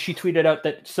when she tweeted out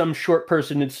that some short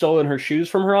person had stolen her shoes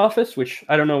from her office, which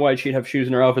I don't know why she'd have shoes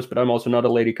in her office, but I'm also not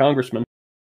a lady congressman,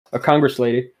 a congress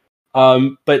lady.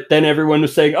 But then everyone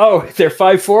was saying, oh, they're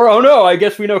 5'4"? Oh no, I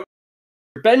guess we know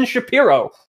Ben Shapiro.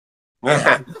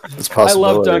 I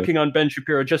love dunking on Ben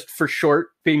Shapiro just for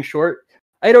being short.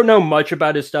 I don't know much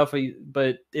about his stuff,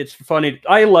 but it's funny.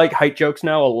 I like height jokes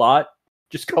now a lot.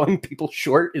 Just calling people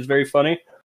short is very funny.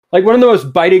 Like one of the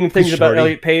most biting things about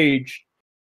Elliot Page.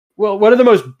 Well, one of the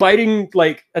most biting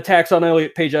attacks on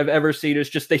Elliot Page I've ever seen is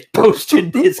just they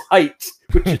posted his height,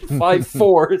 which is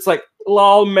 5'4". It's like,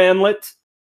 lol, manlet.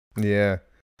 Yeah.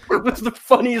 It was the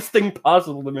funniest thing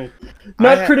possible to me.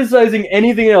 Not criticizing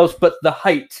anything else but the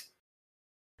height.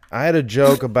 I had a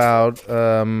joke about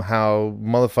how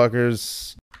only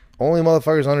motherfuckers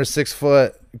under 6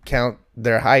 foot count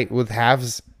their height with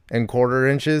halves and quarter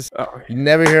inches. Oh. You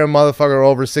never hear a motherfucker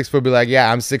over 6 foot be like,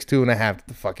 yeah, I'm 6'2.5". Get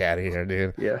the fuck out of here,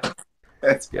 dude. Yeah.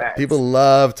 That's bad. People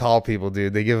love tall people,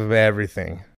 dude. They give them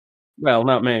everything. Well,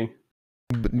 not me.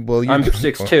 Well, I'm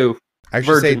 6'2". I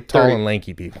should say tall and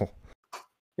lanky people.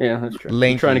 Yeah, that's true.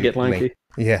 Lanky, I'm trying to get lanky.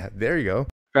 Yeah, there you go.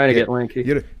 Trying to get lanky.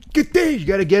 You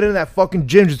gotta get in that fucking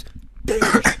gym. Just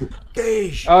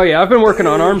dash. Oh yeah, I've been working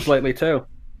on arms lately too.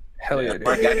 Hell yeah, dude.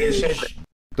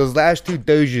 Those last two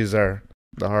doges are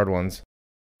the hard ones.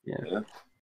 Yeah.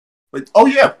 But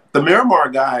the Miramar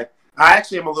guy. I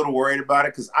actually am a little worried about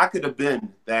it because I could have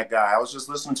been that guy. I was just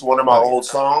listening to one of my old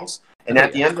songs, and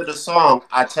at the end of the song,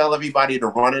 I tell everybody to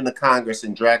run into Congress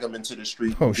and drag them into the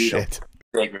street. Oh shit!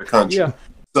 Take your country. Yeah.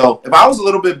 So if I was a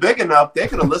little bit big enough, they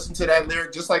could have listened to that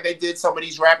lyric just like they did some of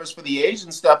these rappers for the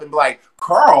Asian stuff and be like,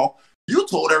 Carl, you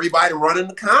told everybody to run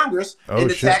into Congress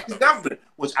and attack the government.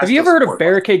 Have you ever heard of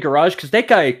Barricade Garage? Because that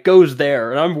guy goes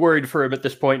there, and I'm worried for him at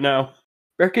this point now.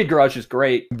 Barricade Garage is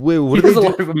great. Wait, he does a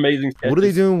lot of amazing sketches. What are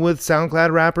they doing with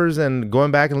SoundCloud rappers and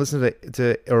going back and listening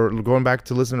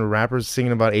to listen to rappers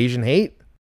singing about Asian hate?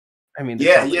 I mean,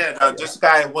 just a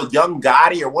guy was Young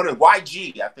Gotti or one of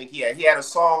YG. I think he had a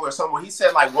song or something. He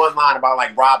said one line about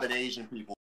robbing Asian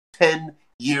people 10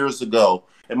 years ago,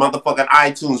 and motherfucking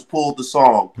iTunes pulled the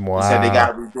song. Wow. And said they got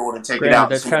to redo it and take it out.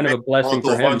 That's kind of a blessing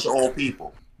for him. A bunch of old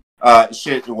people,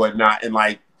 shit and whatnot, and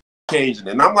changing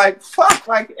it. And I'm like, fuck,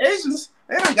 Asians,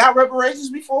 they done got reparations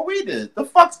before we did. The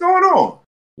fuck's going on?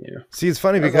 Yeah. See, it's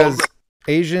funny because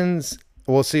Asians.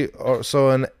 Well, see,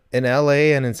 so in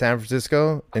LA and in San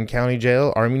Francisco, in county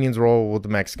jail, Armenians roll with the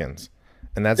Mexicans.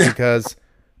 And that's because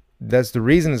that's the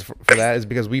reason for that is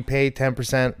because we pay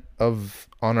 10%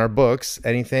 on our books,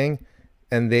 anything,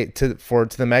 and to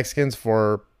the Mexicans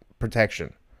for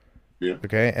protection. Yeah.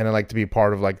 Okay. And I like to be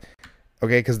part of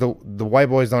because the white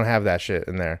boys don't have that shit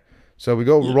in there. So we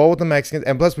go roll with the Mexicans,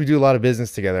 and plus we do a lot of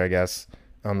business together, I guess,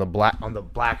 on the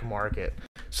black market.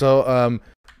 So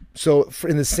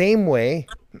in the same way,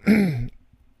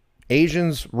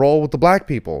 Asians roll with the black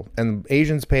people, and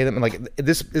Asians pay them. And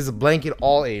this is a blanket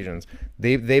all Asians.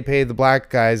 They pay the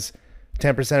black guys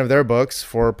 10% of their books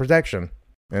for protection,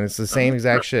 and it's the same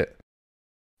exact shit.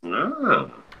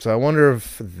 Oh. So I wonder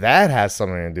if that has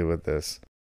something to do with this.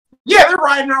 Yeah, they're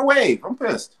riding our wave. I'm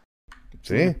pissed.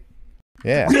 See?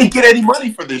 Yeah. We didn't get any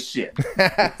money for this shit.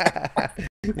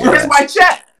 Where's my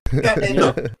check? And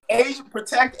look,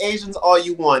 protect Asians all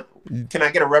you want. Can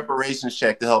I get a reparations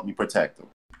check to help me protect them?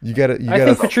 I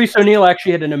think Patrice O'Neill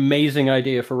actually had an amazing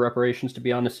idea for reparations, to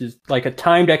be honest, is like a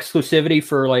timed exclusivity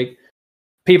for like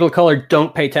people of color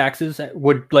don't pay taxes,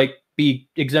 would like be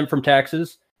exempt from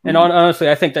taxes. And honestly,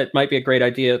 I think that might be a great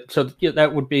idea. So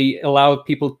that would allow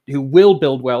people who will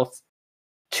build wealth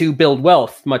to build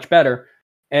wealth much better.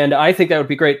 And I think that would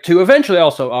be great to eventually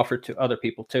also offer to other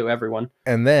people too, everyone.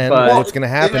 And then what's going to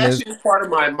happen is part of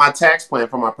my tax plan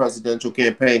for my presidential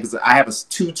campaign, because I have a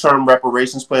 2-term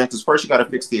reparations plan. Because first you got to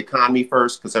fix the economy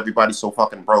first, because everybody's so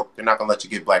fucking broke. They're not going to let you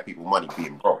give black people money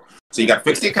being broke. So you got to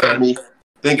fix the economy,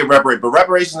 then get reparations. But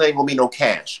reparations ain't going to be no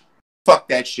cash. Fuck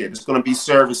that shit. It's going to be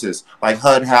services like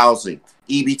HUD housing,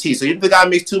 EBT. So even if the guy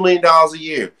makes $2 million a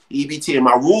year, EBT. And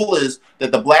my rule is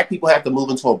that the black people have to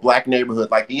move into a black neighborhood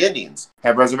like the Indians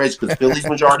have reservations, because Philly's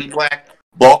majority black,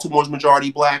 Baltimore's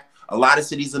majority black, a lot of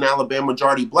cities in Alabama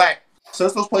majority black.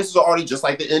 Since those places are already, just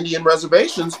like the Indian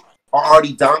reservations, are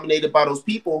already dominated by those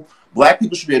people, black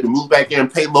people should be able to move back in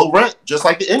and pay low rent, just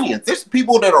like the Indians. There's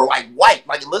people that are like white,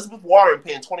 like Elizabeth Warren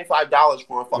paying $25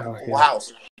 for a fucking whole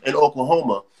house in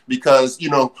Oklahoma because, you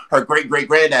know, her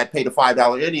great-great-granddad paid a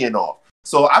 $5 Indian off.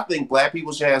 So I think black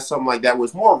people should have something like that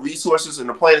with more resources, and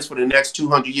the plan is for the next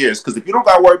 200 years. Because if you don't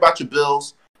got to worry about your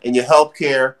bills and your health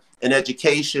care and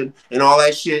education and all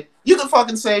that shit, you can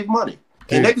fucking save money.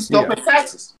 And they can still pay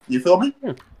taxes. You feel me?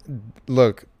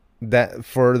 Look, that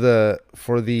for the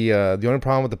only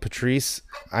problem with the Patrice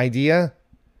idea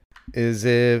is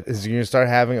you're gonna start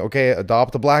having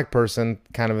adopt a black person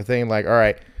kind of a thing. Like, all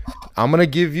right, I'm gonna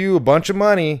give you a bunch of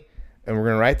money and we're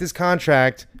gonna write this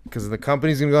contract because the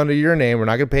company's gonna go under your name. We're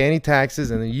not gonna pay any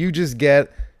taxes, and then you just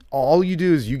get all you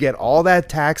do is you get all that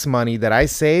tax money that I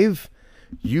save.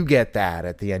 You get that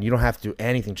at the end. You don't have to do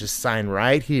anything. Just sign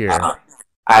right here.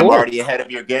 I'm already ahead of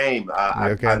your game.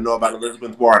 I know about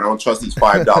Elizabeth Warren. I don't trust these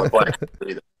 $5 black people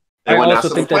either. I also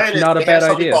think that's not a bad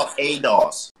idea. Called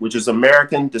ADOS, which is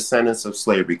American Descendants of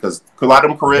Slavery, because a lot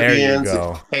of them Caribbeans,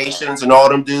 and Haitians, and all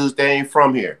them dudes, they ain't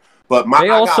from here. But by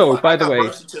the way,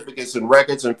 birth certificates and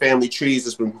records and family trees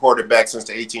that's been recorded back since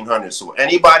the 1800s. So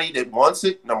anybody that wants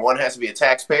it, number one, has to be a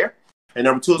taxpayer, and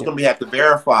number two is going to have to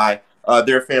verify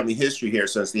their family history here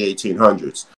since the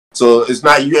 1800s. So it's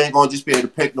not, you ain't going to just be able to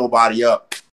pick nobody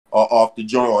up off the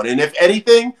joint. And if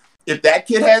anything, if that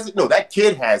kid has it, no, that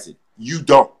kid has it. You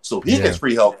don't. So he gets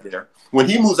free health care. When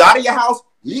he moves out of your house,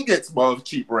 he gets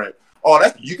cheap rent.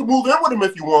 You can move in with him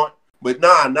if you want, but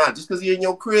nah. Just because he in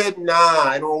your crib, it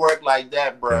don't work like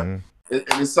that, bro.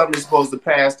 Mm-hmm. It's something that's supposed to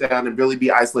pass down and really be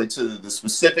isolated to the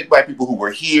specific black people who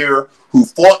were here, who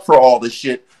fought for all this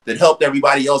shit, that helped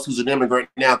everybody else who's an immigrant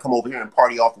now come over here and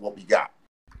party off of what we got.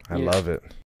 I love it.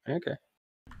 Okay.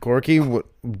 Corky,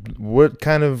 what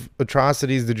kind of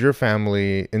atrocities did your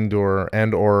family endure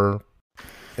and or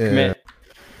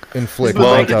inflict?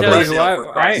 Well,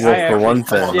 for one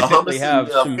thing, I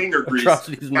have some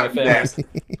atrocities in my family.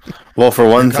 Well, for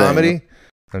one thing, comedy.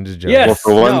 I'm just joking. Yes, well,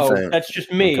 for one thing, that's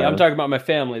just me. Okay. I'm talking about my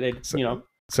family.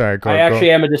 Sorry, I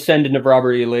actually am a descendant of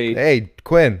Robert E. Lee. Hey,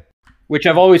 Quinn. Which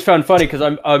I've always found funny because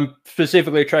I'm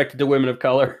specifically attracted to women of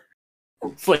color.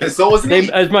 It's like, so is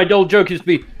me. As my old joke used to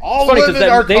be, all funny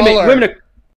because they make women.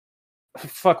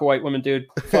 Fuck white women, dude.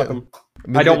 Fuck them.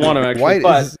 I don't want them actually. White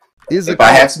but is if I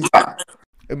had some time.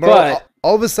 But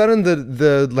all of a sudden,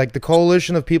 the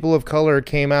coalition of people of color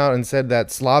came out and said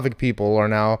that Slavic people are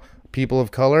now people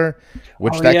of color,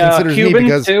 which considers Cubans me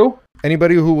because too?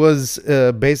 Anybody who was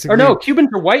basically Cubans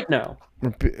are white now.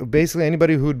 Basically,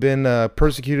 anybody who'd been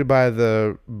persecuted by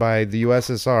the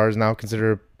USSR is now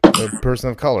considered a person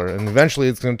of color, and eventually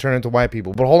it's going to turn into white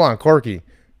people. But hold on, Corky,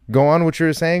 go on what you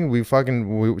were saying. We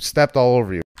stepped all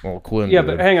over you. Well, Quinn did.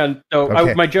 But hang on. So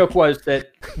okay. My joke was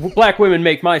that black women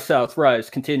make my South rise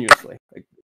continuously, like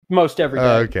most every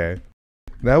day. Okay,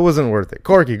 that wasn't worth it.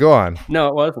 Corky, go on. No,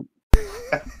 it wasn't.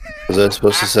 Was I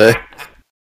supposed to say?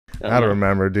 I don't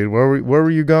remember, dude. Where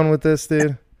were you going with this,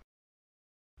 dude?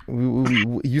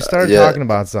 You started talking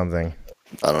about something.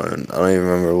 I don't even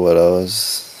remember what I was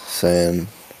saying.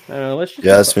 I don't know, let's just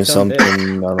you asked me something.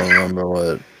 I don't remember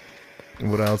what.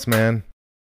 What else, man?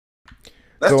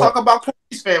 Let's talk about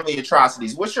Corky's family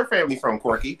atrocities. What's your family from,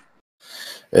 Corky?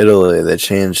 Italy. They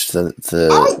changed the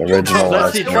original last name.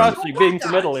 That's the atrocity, being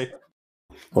from Italy.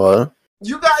 What?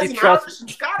 You guys in Irish and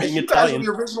Scottish, you guys were the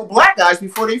original black guys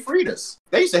before they freed us.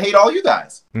 They used to hate all you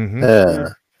guys. Mm-hmm. Yeah.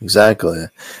 Exactly.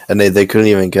 And they couldn't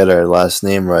even get our last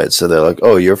name right. So they're like,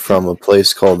 oh, you're from a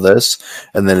place called this.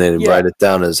 And then they write it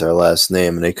down as our last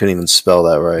name. And they couldn't even spell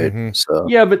that right. Mhm. So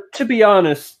Yeah, but to be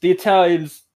honest, the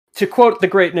Italians, to quote the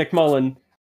great Nick Mullen,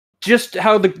 just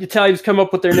how the Italians come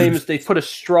up with their name is they put a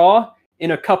straw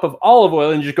in a cup of olive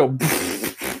oil and just go...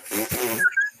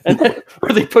 and then, or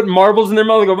they put marbles in their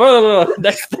mouth and go... Blah, blah, blah.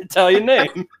 That's the Italian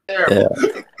name. yeah.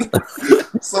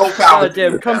 So powerful. God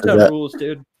damn, come to rules,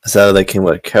 dude. Is that how they came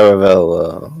with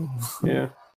Caravella? Yeah.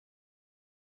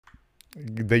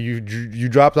 That you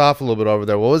dropped off a little bit over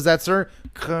there. What was that, sir?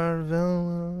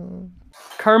 Carmelo.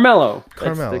 Carmelo.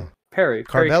 Carmelo. Perry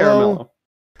Carmelo? Carmelo.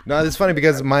 No, it's funny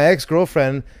because my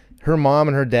ex-girlfriend, her mom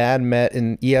and her dad met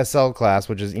in ESL class,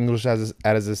 which is English as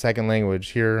a second language,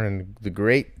 here in the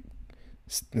great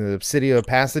city of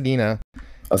Pasadena.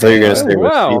 I thought you were going to say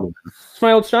wow. It's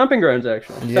my old stomping grounds,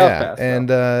 actually. Yeah, South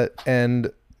Pass,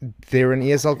 and they were in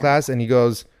ESL class, and he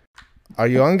goes, "Are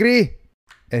you hungry?"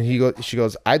 And she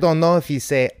goes, "I don't know if he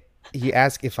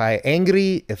asked if I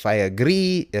angry, if I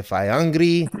agree, if I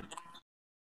hungry."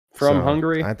 From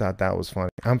Hungary? I thought that was funny.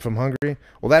 I'm from Hungary.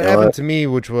 Well, that happened to me,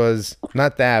 which was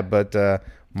not that, but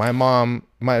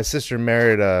my sister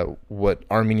married what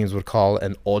Armenians would call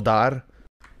an odar,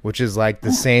 which is like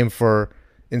the same for,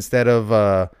 instead of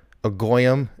a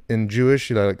goyim in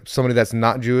Jewish, like somebody that's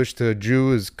not Jewish to a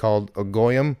Jew is called a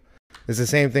goyim. It's the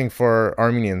same thing for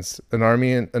Armenians. A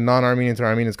non-Armenian to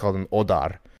Armenian is called an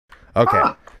odar. Okay,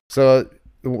 so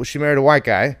she married a white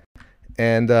guy,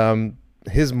 and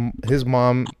his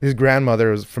grandmother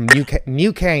was from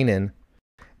New Canaan,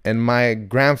 and my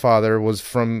grandfather was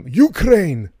from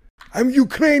Ukraine. I'm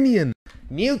Ukrainian.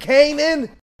 New Canaan,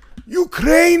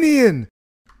 Ukrainian.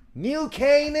 New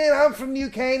Canaan. I'm from New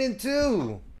Canaan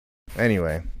too.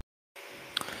 Anyway,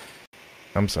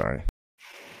 I'm sorry.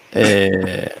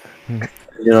 You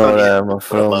know that, my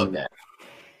friend.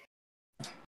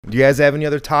 Do you guys have any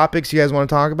other topics you guys want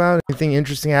to talk about? Anything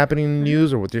interesting happening in the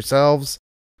news or with yourselves?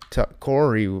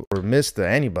 Corey or Mista,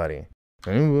 anybody?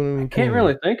 I can't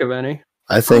really think of any.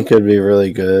 I think it'd be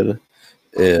really good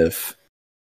if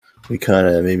we kind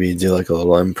of maybe do like a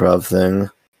little improv thing,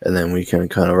 and then we can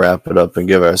kind of wrap it up and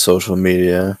give our social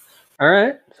media. All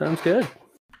right, sounds good.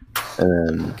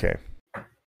 And then, okay,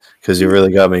 because you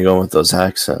really got me going with those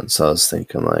accents. I was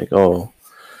thinking like, oh,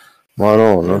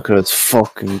 Manon, look at this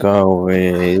fucking guy over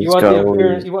here. You want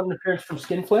an appearance from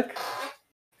Skinflick?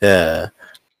 Yeah.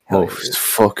 Oh, this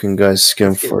fucking guy's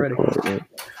skin flick.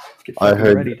 I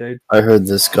heard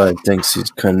this guy thinks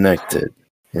he's connected.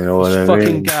 You know what I mean?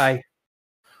 Fucking guy.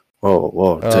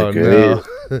 Whoa, take it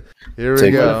easy. Here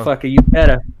we go. Motherfucker, you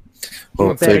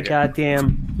better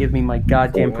goddamn give me my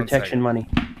goddamn protection money.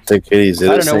 Take it easy.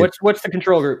 I don't know what's the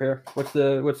control group here. What's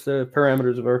the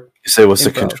parameters of our? You say what's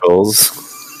the controls?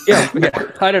 Yeah.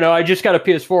 I don't know. I just got a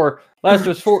PS4. Last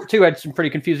was 2 had some pretty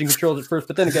confusing controls at first,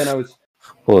 but then again I was.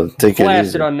 Well, take it easy.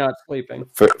 Blasted on not sleeping.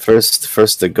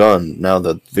 First the gun, now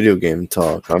the video game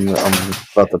talk. I'm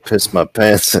about to piss my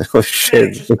pants. Oh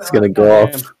shit, it's gonna go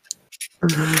off.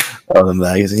 Oh, the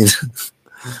magazine.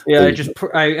 Yeah,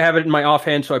 I have it in my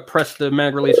offhand, so I press the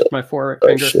mag release with my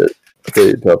finger. Shit. I thought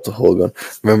you dropped the whole gun.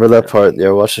 Remember that part? You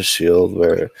ever watched The Shield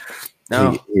where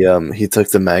he took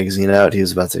the magazine out? He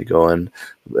was about to go in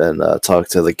and talk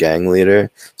to the gang leader.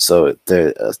 So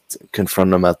they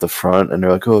confront him at the front, and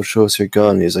they're like, "Oh, show us your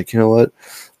gun." And he's like, "You know what?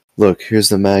 Look, here's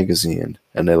the magazine."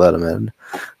 And they let him in.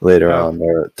 Later on,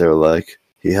 they're like,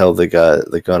 he held the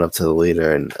gun up to the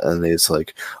leader, and he's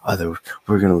like, "Either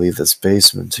we're gonna leave this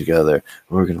basement together,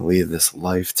 or we're gonna leave this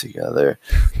life together."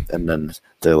 And then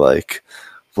they're like,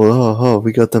 "Well,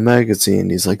 we got the magazine."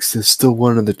 He's like, "There's still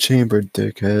one in the chamber,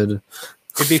 dickhead."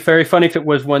 It'd be very funny if it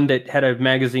was one that had a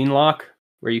magazine lock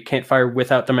where you can't fire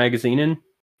without the magazine in.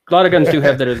 A lot of guns do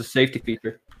have that as a safety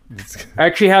feature. I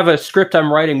actually have a script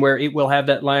I'm writing where it will have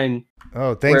that line.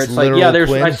 Oh, thanks. Where it's like, yeah,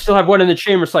 I still have one in the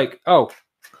chamber. It's like, oh,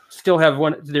 still have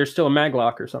one. There's still a mag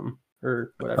lock or something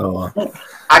or whatever. Oh.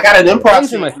 I got an improv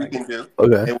scene we can do.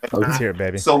 Okay, let's hear it,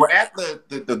 baby. So we're at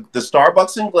the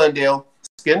Starbucks in Glendale.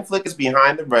 Skinflick is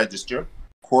behind the register.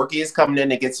 Corky is coming in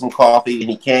to get some coffee, and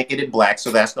he can't get it black,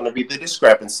 so that's going to be the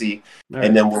discrepancy. Right.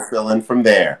 And then we'll fill in from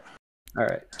there. All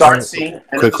right. Start scene.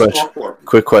 Quick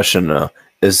question though.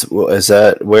 Is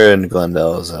that where in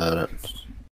Glendale is that?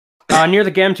 Near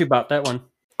the Gamtubot, that one.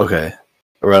 Okay.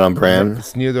 Right on brand.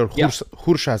 It's near the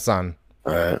Hurshasan.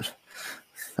 All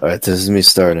right. This is me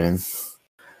starting.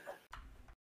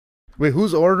 Wait,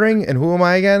 who's ordering and who am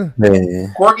I again? Hey.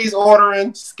 Corky's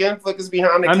ordering. Skinflick is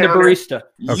behind the I'm counter. the barista.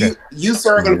 Okay. You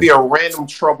sir are going to be a random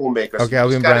troublemaker. So Okay, I'll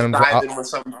be you just random. dive in when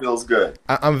something feels good.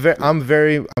 I'm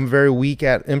very weak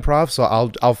at improv, so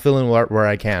I'll fill in where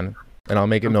I can, and I'll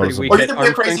make it noticeable. Or you can be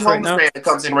a crazy homeless man that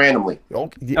comes in randomly.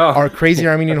 Okay. Our crazy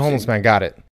Armenian homeless man. Got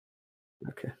it.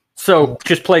 Okay. So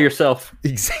just play yourself.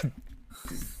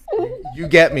 You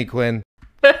get me, Quinn.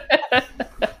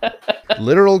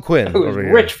 Literal Quinn over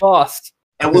here. Rich Voss.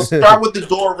 And we'll start with the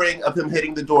door ring of him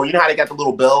hitting the door. You know how they got the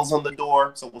little bells on the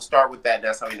door? So we'll start with that. And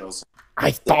that's how he knows. I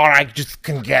thought I just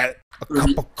can get a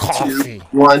cup of coffee. 2,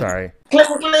 1. Sorry. Cling,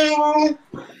 cling.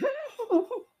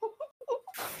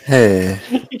 Hey.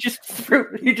 You just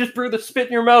brew the spit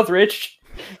in your mouth, Rich.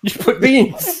 You just put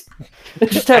beans.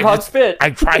 Just have hot spit. I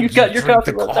tried you to got your drink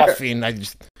the right coffee there. and I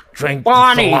just drank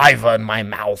Bonnie. the saliva in my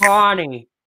mouth. Bonnie,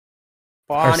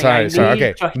 I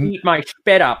need to heat my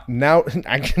spit up. Now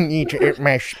I can need to eat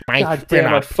my God spit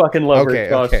damn, I up. fucking love Okay, Rich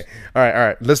Voss. okay. All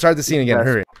right. Let's start the scene again.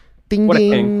 Hurry. Ding, What a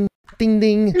ding. Ding,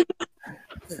 ding.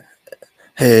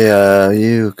 Hey,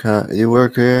 you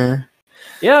work here?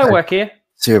 Yeah, I work here.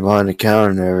 So you're behind the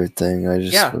counter and everything.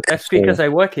 That's because I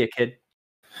work here, kid.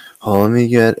 Oh, let me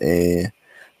get a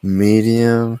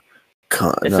medium.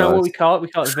 That's not what we call it. We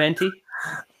call it venti.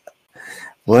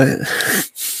 What?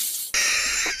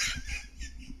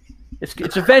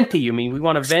 It's a venti. You mean we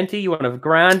want a venti? You want a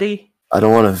grande? I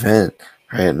don't want to vent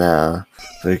right now.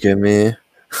 But give me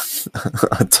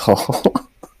a tall.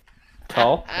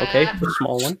 Tall. Okay, a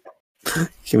small one.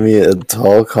 Give me a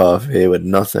tall coffee with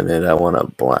nothing in it. I want a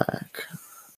black.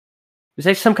 Is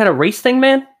that some kind of race thing,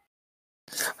 man?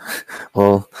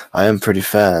 Well, I am pretty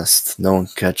fast. No one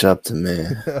can catch up to me.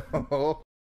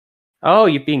 Oh,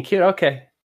 you're being cute. Okay.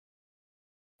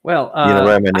 Well,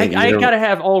 I gotta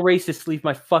have all racists leave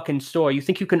my fucking store. You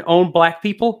think you can own black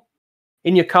people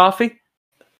in your coffee?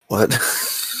 What?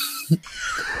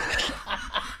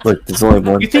 Look, there's only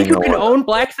one. You think you can own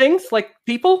black things like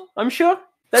people? I'm sure.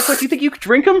 That's what you think you could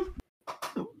drink them.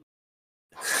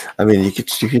 I mean, you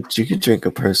could drink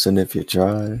a person if you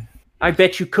try. I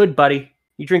bet you could, buddy.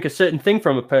 You drink a certain thing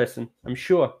from a person. I'm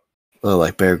sure. Oh,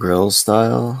 like Bear Grylls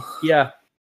style. Yeah.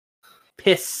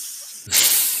 Piss.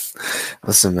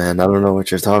 Listen, man, I don't know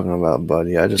what you're talking about,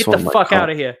 buddy. I just Get the fuck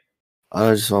out of here. I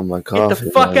just want my coffee. Get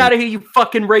the fuck out of here, you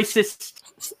fucking racist.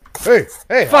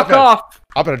 Hey, fuck off.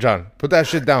 Opera John, put that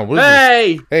shit down. What is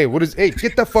hey! This? Hey,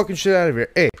 get that fucking shit out of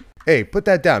here. Hey, put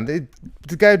that down.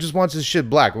 The guy just wants his shit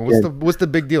black. What's the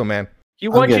big deal, man? You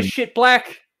want your shit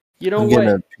black? You know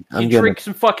what? You drink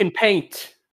some fucking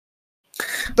paint.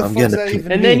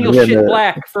 And then you'll shit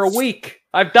black for a week.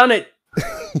 I've done it.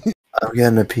 I'm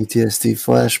getting a PTSD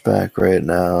flashback right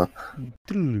now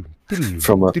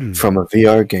from a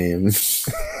VR game.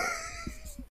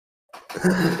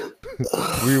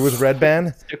 Were you with Red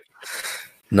Band?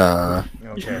 Nah.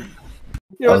 Okay.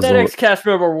 You know that ex-cast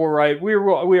member were right. We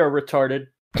are retarded.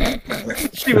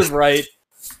 She was right.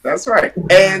 That's right.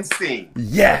 And scene.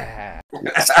 Yeah.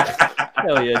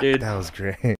 Hell yeah, dude. That was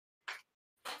great.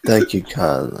 Thank you,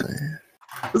 Conley.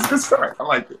 It's a good story. I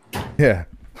like it. Yeah.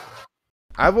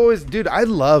 I want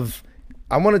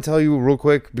to tell you real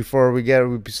quick before we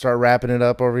start wrapping it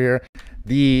up over here.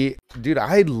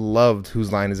 I loved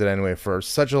Whose Line Is It Anyway for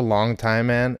such a long time,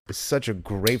 man. It's such a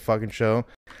great fucking show.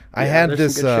 I had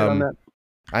this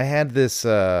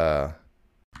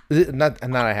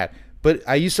but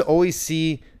I used to always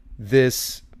see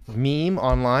this meme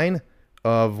online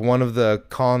of one of the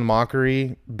Colin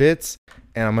Mockery bits,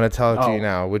 and I'm going to tell it to you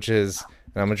now, which is,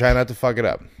 and I'm going to try not to fuck it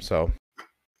up. So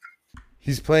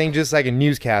he's playing just like a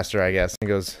newscaster, I guess. He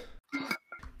goes,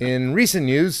 in recent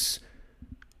news,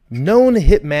 known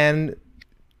hitman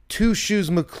Two Shoes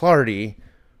McClarty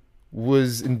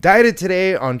was indicted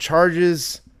today on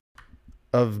charges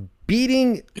of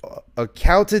beating a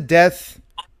cow to death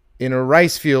in a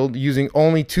rice field using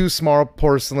only 2 small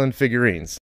porcelain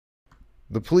figurines.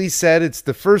 The police said it's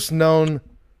the first known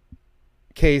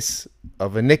case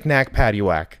of a knick-knack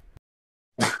paddywhack.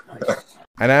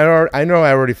 And I know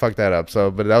I already fucked that up,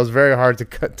 but that was very hard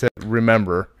to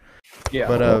remember. Yeah.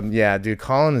 But yeah, dude,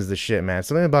 Colin is the shit, man.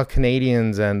 Something about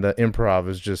Canadians and the improv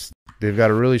is just, they've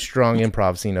got a really strong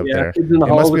improv scene up there. It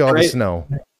must be all the snow.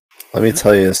 Let me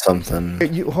tell you something.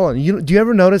 Hold on. Do you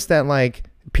ever notice that like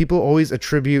people always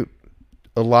attribute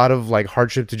a lot of like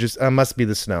hardship to just must be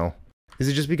the snow? Is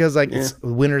it just because like it's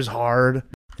winter's hard?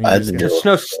 The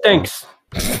snow stinks.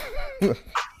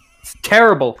 It's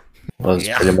terrible. Well, it's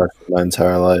pretty much my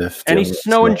entire life. Any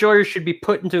snow enjoyer should be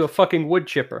put into a fucking wood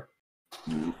chipper.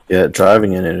 Yeah,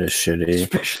 driving in it is shitty.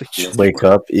 Especially Just wake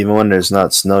up, even when there's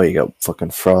not snow, you got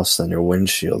fucking frost on your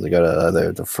windshield. You gotta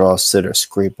either defrost it or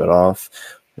scrape it off.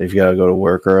 If you gotta go to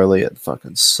work early, it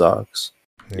fucking sucks.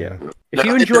 Yeah. If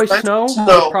you enjoy snow,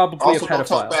 you're probably also a pedophile. Don't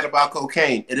talk bad about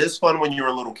cocaine. It is fun when you're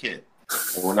a little kid.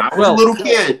 When I was a little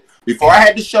kid, before I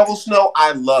had to shovel snow,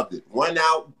 I loved it. Went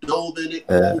out, dove in it,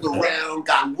 rolled around,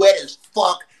 got wet as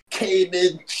fuck, came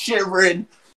in shivering.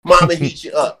 Mama heat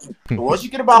you up. But once you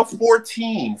get about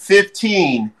 14,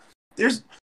 15,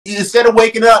 instead of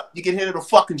waking up, you can hit a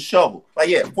fucking shovel. Like,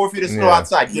 4 feet of snow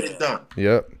outside, get it done.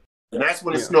 Yep. And that's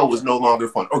when the snow was no longer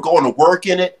fun. Or going to work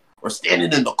in it, or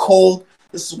standing in the cold.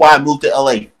 This is why I moved to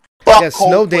LA. Fuck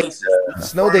snow days.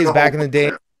 Snow days back in the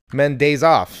day meant days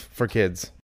off for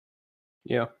kids.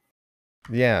 Yeah.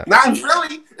 Yeah. Not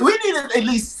really. We needed at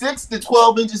least 6 to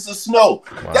 12 inches of snow.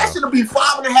 Wow. That should be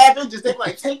 5.5 inches. They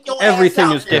like take your Everything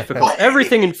ass out is difficult.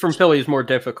 Everything from Philly is more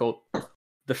difficult.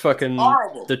 The fucking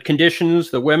the conditions,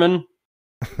 the women.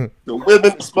 The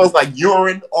women smells like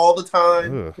urine all the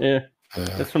time. Ugh. Yeah.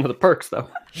 That's one of the perks, though.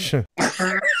 You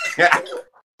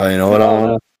know what I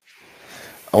want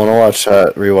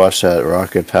to rewatch that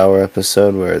Rocket Power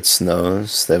episode where it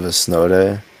snows. They have a snow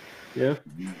day. Yeah.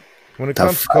 When it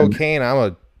comes to cocaine, I'm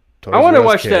a Toys I want to R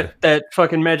Us watch kid. that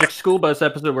fucking Magic School Bus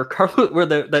episode where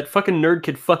that fucking nerd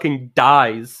kid fucking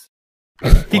dies.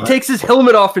 He takes his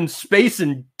helmet off in space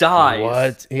and dies.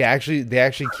 What? They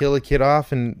actually kill a kid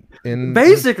off in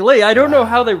Basically, I don't know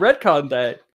how they retconned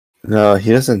that. No,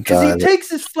 he doesn't die. Because he takes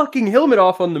his fucking helmet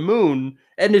off on the moon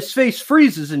and his face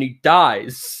freezes and he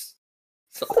dies.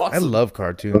 So awesome. I love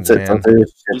cartoons, Don't man. they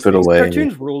ship it away?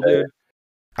 Cartoons rule, dude.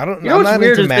 I don't. You know I'm what's not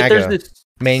weird into is that there's manga. this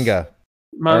Manga.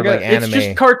 manga. like It's anime.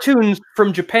 just cartoons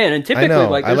from Japan, and typically, know.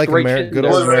 like, I there's like great shit. good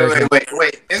old American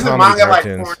Wait. Isn't comedy manga like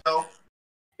cartoons.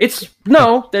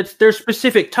 porno? There's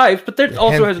specific types, but there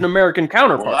also has an American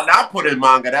counterpart. Well, I put in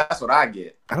manga. That's what I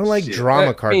get. I don't like Shit. drama I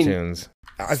mean- cartoons.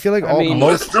 I feel like I mean-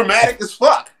 It's dramatic as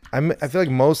fuck. I feel like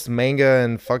most manga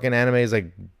and fucking anime is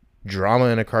like drama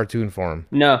in a cartoon form.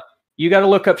 No, you got to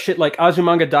look up shit like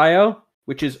Azumanga Daioh,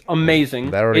 which is amazing.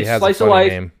 That already it's has a slice of funny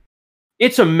life. name.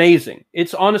 It's amazing.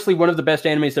 It's honestly one of the best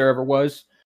animes there ever was.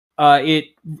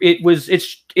 It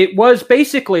was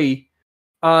basically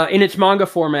in its manga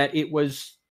format. It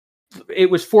was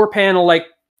 4-panel, like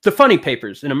the funny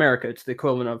papers in America. It's the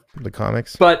equivalent of The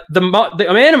comics. But the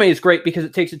anime is great because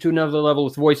it takes it to another level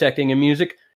with voice acting and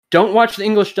music. Don't watch the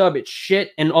English dub; it's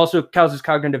shit, and also causes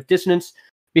cognitive dissonance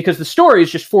because the story is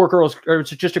just 4 girls, or it's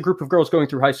just a group of girls going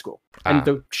through high school and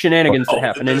the shenanigans that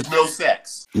happen. There's no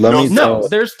sex. No,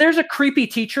 there's a creepy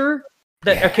teacher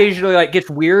that occasionally like gets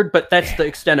weird, but that's the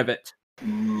extent of it.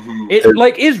 Mm-hmm. It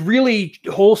like is really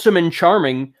wholesome and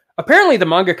charming. Apparently, the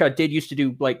mangaka did used to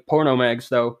do like porno mags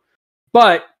though,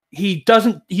 but he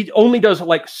doesn't. He only does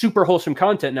like super wholesome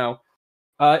content now.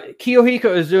 Kiyohiko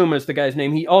Izuma is the guy's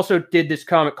name. He also did this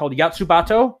comic called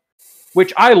Yatsubato,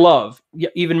 which I love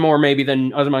even more maybe than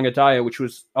Azumanga Daioh, which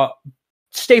was a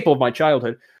staple of my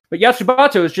childhood. But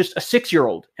Yatsubato is just a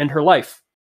 6-year-old and her life,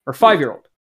 or 5-year-old,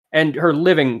 and her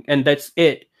living, and that's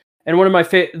it. And one of my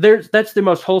that's the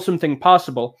most wholesome thing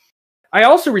possible. I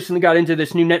also recently got into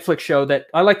this new Netflix show that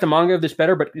I like the manga of this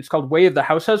better, but it's called Way of the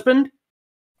House Husband,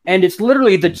 and it's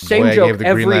literally the same Boy, joke I gave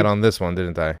the green light on this one,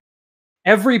 didn't I?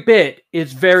 Every bit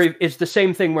is the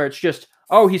same thing where it's just,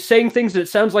 oh, he's saying things that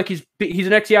sounds like he's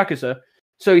an ex-Yakuza.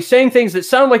 So he's saying things that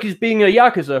sound like he's being a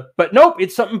Yakuza, but nope,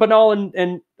 it's something banal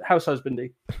and house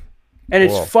husbandy. And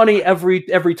it's funny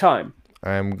every time.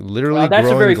 I'm literally that's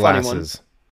a growing very funny one. glasses.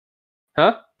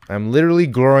 Huh? I'm literally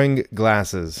growing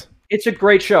glasses. It's a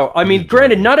great show. I mean,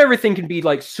 granted, not everything can be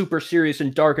like super serious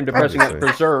and dark and depressing like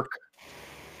Berserk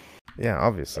Yeah,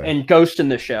 obviously. and Ghost in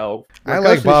the Shell. I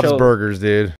like Bob's Burgers,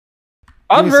 dude.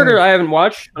 Bob's Give me Burger some- I haven't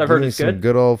watched, but I've heard it's Some good.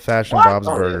 good old fashioned Bob's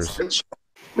Burgers.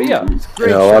 But yeah.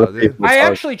 Great a lot show, of dude. people I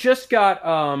talk- actually just got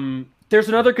there's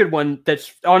another good one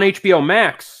that's on HBO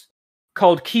Max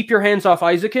called Keep Your Hands Off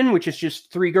Isaacin, which is just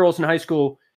 3 girls in high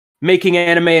school making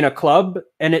anime in a club,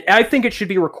 and I think it should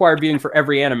be required viewing for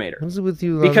every animator. What's it with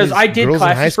you? Because these I did girls in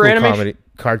high classes for school animation.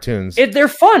 cartoons. They're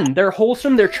fun, they're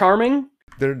wholesome, they're charming.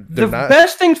 They're The not.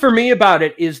 best thing for me about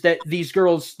it is that these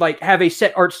girls like have a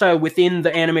set art style within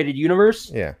the animated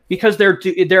universe. Yeah. Because they're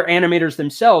animators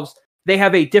themselves, they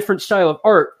have a different style of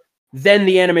art than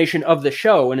the animation of the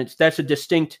show, and that's a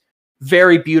distinct,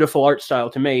 very beautiful art style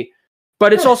to me.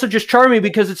 But it's also just charming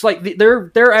because it's like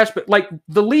their aspect, like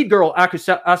the lead girl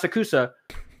Asakusa.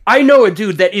 I know a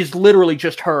dude that is literally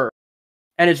just her,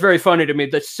 and it's very funny to me.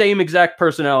 The same exact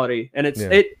personality, and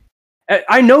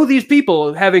I know these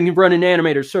people having run in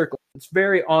animator circles. It's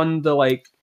very on the like.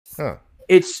 Huh.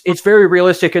 it's very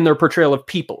realistic in their portrayal of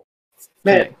people.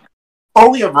 Man,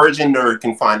 only a virgin nerd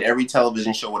can find every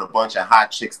television show with a bunch of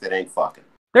hot chicks that ain't fucking.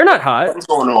 They're not hot. What's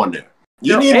going on there?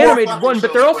 You need animated one,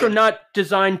 but they're also not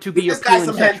designed to be Get this guy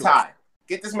some sexual. hentai.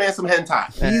 Get this man some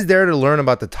hentai. He's there to learn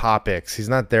about the topics. He's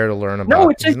not there to learn about. No,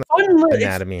 it's a fun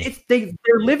anatomy. They're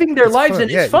living their lives, fun.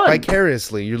 and it's fun.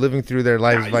 Vicariously, you're living through their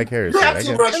lives vicariously. I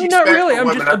mean, not really.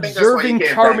 I'm just observing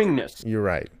charmingness. You're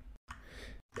right.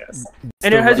 Yes.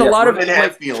 And it has a lot of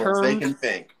like feelings. terms. They can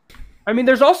think. I mean,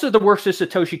 there's also the works of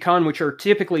Satoshi Kon, which are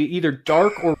typically either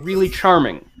dark or really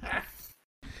charming.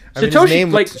 I mean, his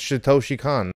name was Satoshi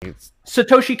Kon.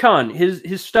 Satoshi Kon.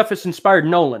 His stuff has inspired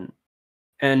Nolan,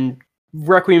 and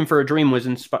Requiem for a Dream was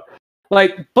inspired.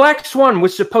 Like Black Swan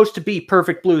was supposed to be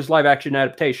Perfect Blue's live-action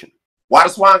adaptation. Why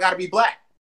does Swan got to be black?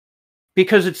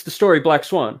 Because it's the story Black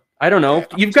Swan. I don't know.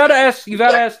 You've got to ask.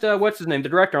 What's his name? The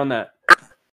director on that.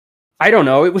 I don't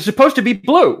know. It was supposed to be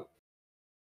blue.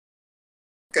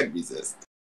 Couldn't resist.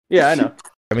 Yeah, I know.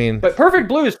 I mean, but Perfect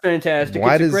Blue is fantastic.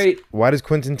 Why does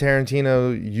Quentin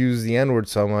Tarantino use the N-word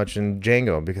so much in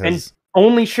Django? Because and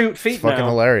only shoot feet. It's fucking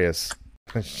hilarious.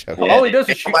 All he does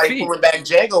is shoot feet. Pulling back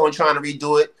Django and trying to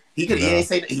redo it. He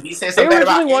said something. They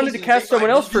originally wanted to cast someone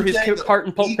else for his part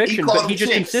in Pulp Fiction, but he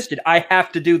just insisted, "I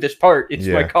have to do this part. It's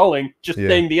my calling." Just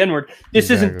saying the N-word. This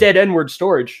isn't dead N-word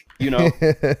storage, you know.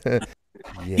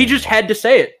 He just had to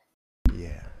say it.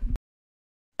 Yeah.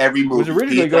 Every movie. It was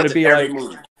originally going to be like.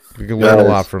 We can learn a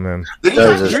lot from him. It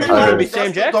was originally going to be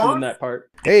Sam Jackson in that part.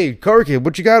 Hey, Corky,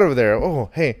 what you got over there?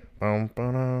 Oh, hey. Because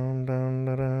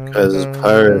it's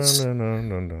pirates.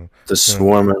 The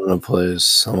swarming in the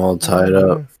place. I'm all tied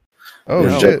up.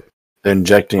 Oh, shit. They're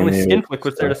injecting Only me. Skinflick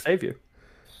was there to save you.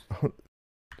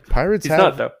 Pirates He's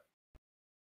not, though.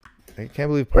 I can't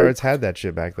believe pirates had that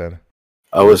shit back then.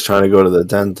 I was trying to go to the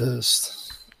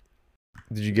dentist.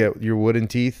 Did you get your wooden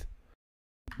teeth?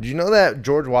 Did you know that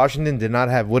George Washington did not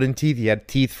have wooden teeth? He had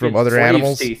teeth from other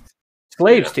animals.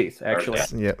 Slaves' teeth, actually.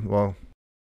 Yeah, well,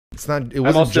 it's not. It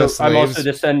wasn't just slaves. I'm also a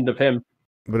descendant of him.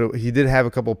 But he did have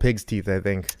a couple pigs' teeth, I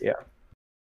think. Yeah.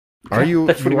 Are you?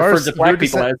 That's what he referred to black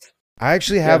people as. I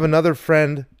actually have another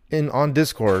friend on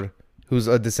Discord who's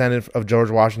a descendant of George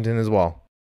Washington as well.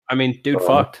 I mean, dude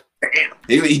fucked. Damn.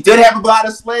 He did have a lot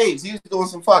of slaves. He was doing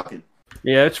some fucking.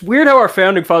 Yeah, it's weird how our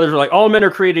founding fathers are like, all men are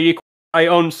created equal. I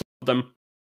own some of them.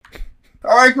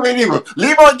 All right, come here,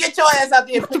 Leroy, get your ass out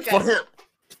there and pick at him.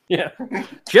 Yeah.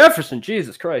 Jefferson,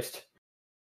 Jesus Christ.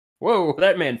 Whoa,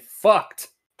 that man fucked.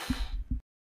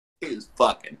 He was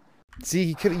fucking. See,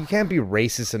 you can't be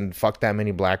racist and fuck that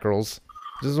many black girls.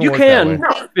 You can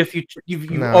if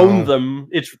you own them.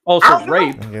 It's also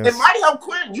rape. It might help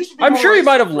Quinn. You should be I'm sure he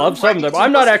might have loved some of them.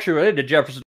 I'm not actually related to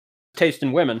Jefferson's taste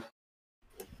in women.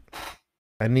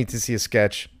 I need to see a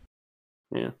sketch.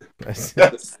 Yeah.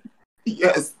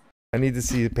 Yes. I need to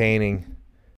see the painting.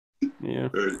 Yeah.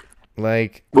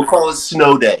 Like, we'll call it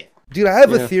Snow Day. Dude, I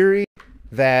have a theory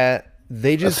that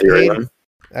they just paid.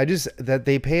 That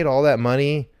they paid all that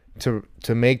money to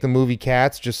make the movie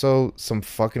Cats just so some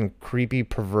fucking creepy,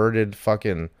 perverted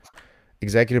fucking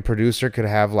executive producer could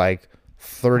have like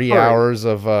 30 hours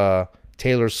of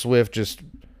Taylor Swift just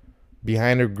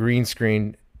behind her green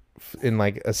screen in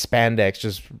like a spandex,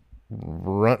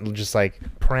 just like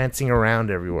prancing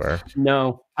around everywhere.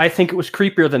 No, I think it was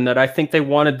creepier than that. I think they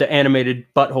wanted the animated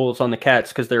buttholes on the cats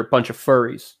because they're a bunch of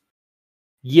furries.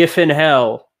 Yiffin'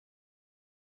 hell.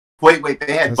 Wait,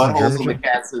 they had buttholes on the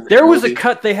cats. There was a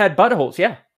cut. They had buttholes.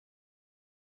 Yeah.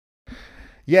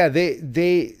 Yeah, they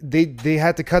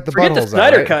had to cut the Forget buttholes the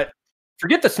Snyder out, right? cut.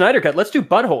 Forget the Snyder cut. Let's do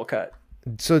butthole cut.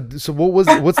 So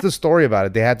what's the story about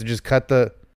it? They had to just cut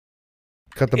the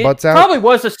butts out. Probably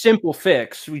was a simple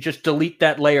fix. We just delete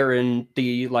that layer in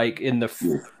the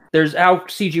there's how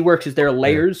CG works. Is there are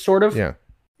layers sort of? Yeah.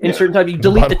 In certain times, you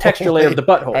delete the texture layer of the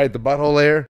butthole. All right, the butthole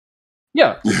layer.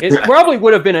 Yeah, it probably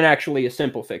would have been actually a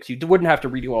simple fix. You wouldn't have to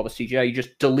redo all the CGI. You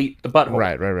just delete the butthole.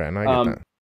 Right. No, I get that.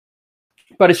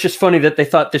 But it's just funny that they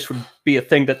thought this would be a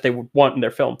thing that they would want in their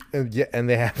film. And then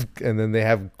they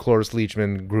have Cloris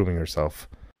Leachman grooming herself.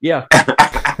 Yeah.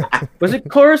 Was it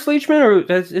Cloris Leachman or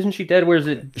isn't she dead? Where is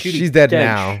it? Judy She's dead Dench.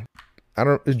 now. I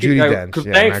don't. Judi Dench.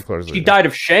 Yeah, not Cloris Leachman. She died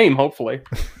of shame. Hopefully.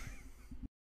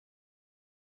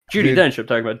 Judi Dench. I'm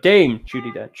talking about Dame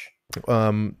Judi Dench.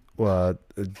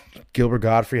 Gilbert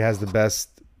Godfrey has the best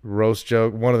roast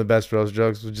joke, one of the best roast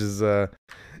jokes, which is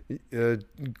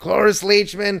Cloris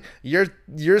Leachman,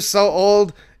 you're so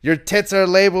old, your tits are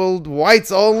labeled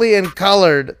whites only and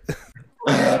colored.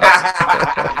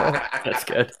 That's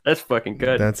good. That's fucking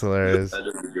good. That's hilarious. That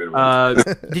is a good one.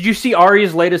 Did you see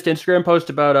Ari's latest Instagram post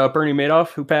about Bernie Madoff,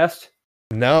 who passed?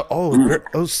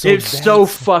 No. So It's so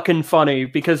fucking funny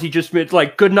because he just meant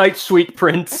like "Good night, sweet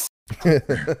prince."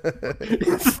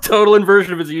 It's a total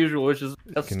inversion of his usual, which is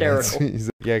hysterical.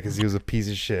 Because he was a piece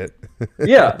of shit.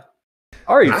 Yeah,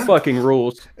 Ari fucking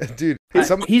rules, dude.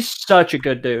 He's such a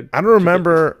good dude. I don't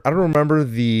remember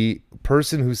the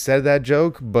person who said that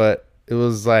joke, but it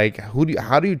was like,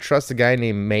 how do you trust a guy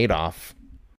named Madoff?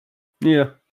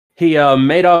 Yeah, he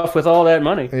made off with all that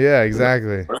money. Yeah,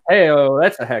 exactly. Hey,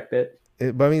 that's a heck bit.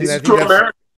 But I mean, I think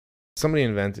that's, somebody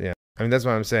invented. Yeah, I mean that's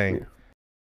what I'm saying.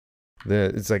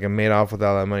 It's like a made off with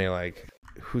all that money. Like,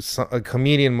 a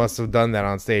comedian must have done that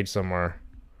on stage somewhere.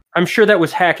 I'm sure that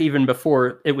was hack even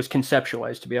before it was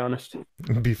conceptualized. To be honest,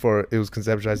 before it was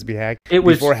conceptualized to be hack,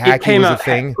 before hacking was a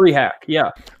thing. Pre-hack, yeah.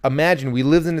 Imagine we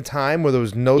lived in a time where there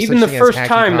was no even such the thing first as hacky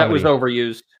time comedy. that was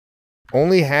overused.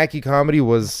 Only hacky comedy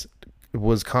was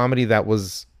comedy that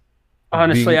was.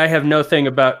 Honestly, I have nothing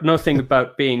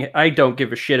about being. I don't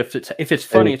give a shit if it's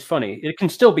funny. It's funny. It can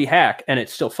still be hack, and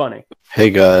it's still funny. Hey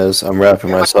guys, I'm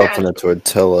wrapping myself in a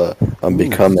tortilla. I'm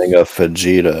becoming a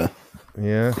Vegeta.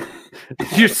 Yeah.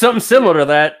 You're something similar to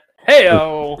that.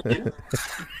 Hey-o. Hey,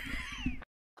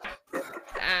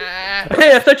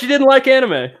 I thought you didn't like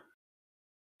anime.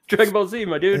 Dragon Ball Z,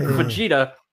 my dude.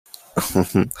 Vegeta.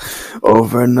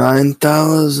 Over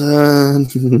 9,000.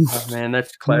 Oh, man,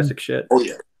 that's classic shit. Oh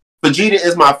yeah, Vegeta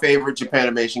is my favorite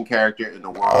Japanimation character in the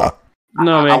world.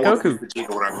 No, man, I Goku. Vegeta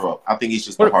when I grow up. I think he's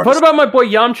just the hardest. What about my boy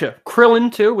Yamcha? Krillin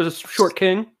too was a short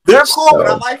king. They're cool, but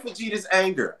I like Vegeta's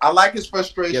anger. I like his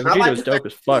frustration. Yeah, Vegeta's I like dope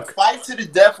as fuck. He fights to the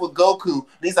death with Goku, and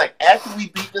he's like, "After we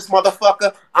beat this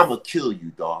motherfucker, I'm gonna kill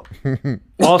you, dog."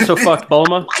 Also, fuck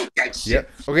Bulma. I like that shit. Yeah.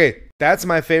 Okay, that's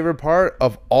my favorite part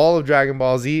of all of Dragon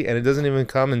Ball Z, and it doesn't even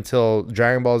come until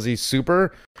Dragon Ball Z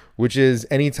Super, which is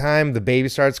anytime the baby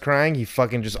starts crying, he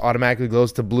fucking just automatically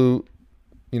goes to blue.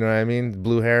 You know what I mean?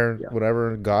 Blue hair,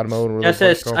 whatever, God mode. I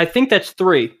think that's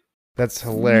 3. That's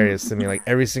hilarious to me. Like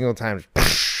every single time.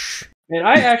 And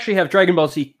I actually have Dragon Ball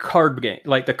Z card game,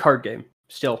 like the card game.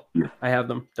 Still, I have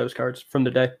them. Those cards from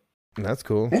the day. That's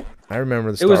cool. I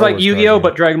remember the. It was like Yu-Gi-Oh,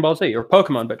 but Dragon Ball Z, or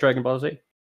Pokemon, but Dragon Ball Z.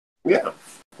 Yeah,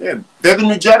 they're the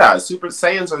new Jedi. Super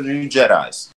Saiyans are the new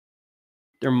Jedis.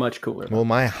 They're much cooler. Well,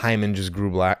 my hymen just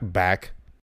grew back.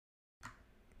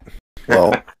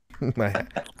 Well.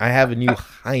 I have a new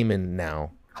hymen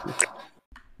now.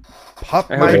 Pop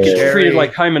I my cherry. Treated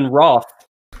like Hyman Roth.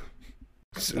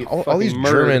 All these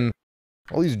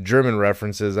German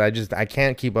references. I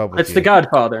can't keep up with. That's the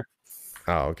Godfather.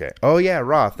 Oh, okay. Oh yeah,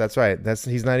 Roth. That's right.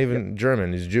 He's not even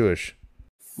German. He's Jewish.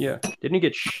 Yeah. Didn't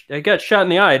he he got shot in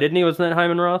the eye? Didn't he? Wasn't that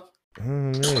Hyman Roth?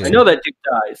 Maybe. I know that dude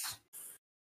dies.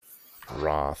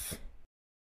 Roth.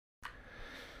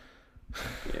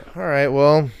 Yeah. All right.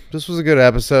 Well, this was a good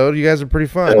episode. You guys are pretty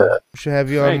fun. We should have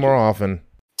you on more often.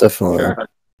 Definitely. Sure.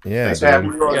 Yeah. I got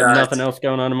nothing else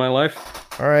going on in my life.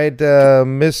 All right,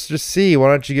 Mr. C, why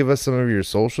don't you give us some of your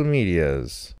social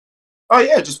medias? Oh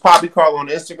yeah, just Poppy Carl on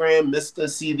Instagram, Mr.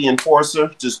 C the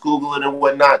Enforcer. Just Google it and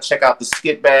whatnot. Check out the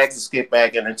Skit Bags, the Skit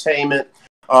Bag Entertainment.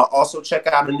 Also check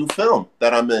out a new film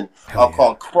that I'm in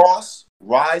called Cross: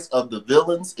 Rise of the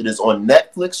Villains. It is on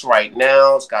Netflix right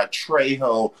now. It's got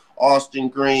Trejo, Austin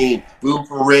Green, Lou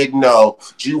Ferrigno,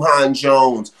 Juhan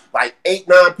Jones, like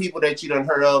 8-9 people that you done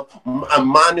heard of.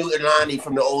 Manu Ilani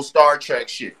from the old Star Trek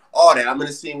shit. All that. I'm in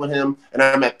a scene with him, and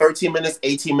I'm at 13 minutes,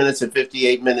 18 minutes, and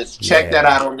 58 minutes. Check that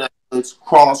out on Netflix,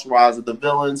 Cross: Rise of the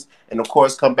Villains. And, of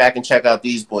course, come back and check out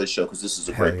These Boys Show, because this is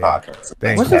a great podcast.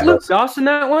 Wasn't Luke Goss in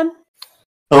that one?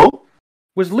 Who?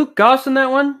 Was Luke Goss in that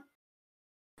one?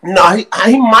 No,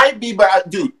 he might be, but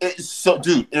dude,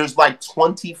 there's like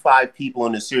 25 people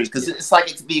in this series because it's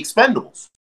like it's the Expendables.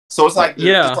 So it's like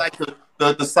it's like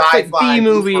the sci-fi like B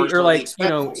movie or like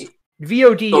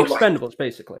VOD Expendables,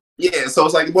 basically. Yeah, so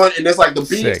it's like one, and there's like the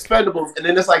B Expendables, and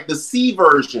then it's like the C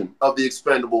version of the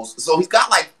Expendables. So he's got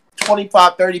like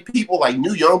 25, 30 people, like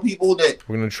new young people that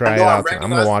we're gonna try it out.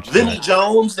 I'm gonna watch Vinny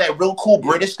Jones, that real cool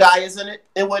British guy, is in it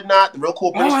and whatnot. The real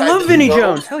cool British guy. I love Vinny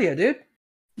Jones. Hell yeah, dude.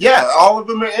 Yeah, all of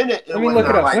them are in it. Let me look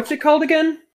it up. Like, what's it called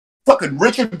again? Fucking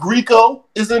Richard Grieco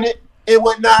is in it and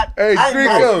whatnot. Hey, I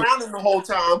didn't know around him the whole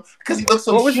time because he looks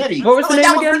so shitty. What was the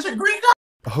name again? Richard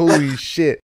Grieco? Holy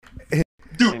shit.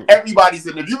 Dude, everybody's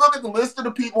in it. If you look at the list of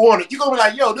the people on it, you're going to be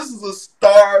like, yo, this is a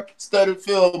star-studded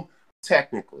film,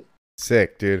 technically.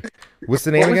 Sick, dude. What's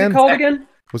the name again? What's it called again?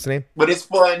 What's the name? But it's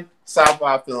fun,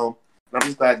 sci-fi film, and I'm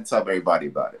just glad to tell everybody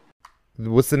about it.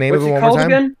 What's the name of it one more time?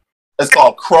 Again? It's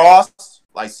called Cross,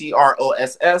 like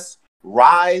CROSS,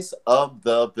 Rise of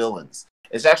the Villains.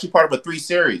 It's actually part of a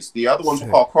 3-series. The other ones were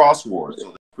called Cross Wars.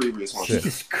 So the previous ones.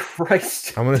 Jesus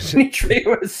Christ. I'm gonna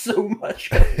Trejo has so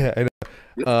much. I know.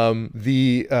 Damn,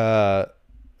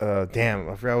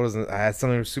 I forgot what was. I had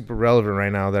something super relevant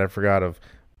right now that I forgot of.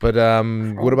 But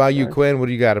what about you, Quinn? What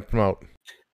do you got to promote?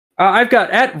 I've got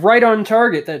at Right on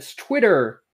Target. That's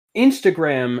Twitter,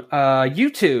 Instagram,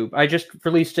 YouTube. I just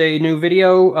released a new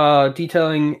video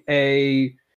detailing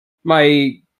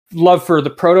my love for the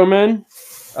Proto Men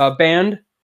band.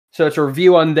 So it's a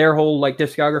review on their whole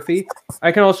discography.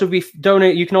 I can also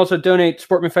donate. You can also donate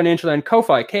Sportman Financial and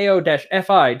Ko-Fi,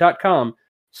 ko-fi.com/Right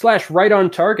on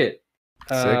Target.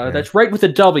 That's right with a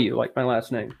W, like my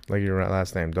last name. Like your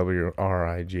last name,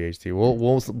 WRIGHT.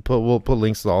 We'll put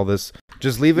links to all this.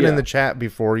 Just leave it in the chat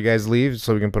before you guys leave,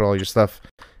 so we can put all your stuff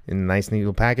in a nice, neat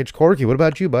little package. Corky, what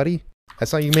about you, buddy? I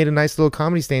saw you made a nice little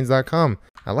comedystains.com.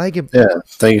 I like it. Yeah,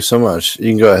 thank you so much. You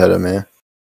can go ahead, man.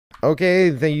 Okay,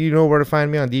 then you know where to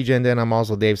find me on DJ and then I'm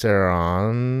also Dave Sarah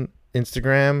on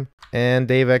Instagram and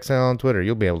DaveXL on Twitter.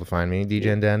 You'll be able to find me,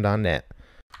 djandden.net.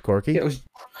 Corky?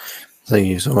 Thank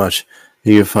you so much.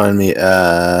 You can find me at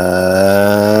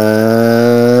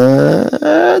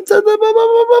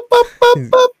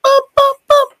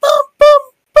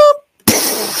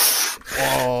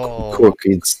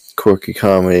Corky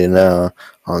Comedy now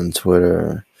on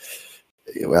Twitter.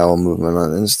 Owl Movement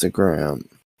on Instagram.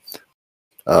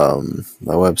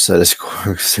 My website is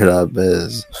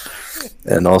corkster.biz.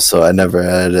 And also, I never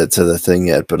added it to the thing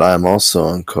yet, but I'm also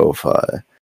on Ko-Fi.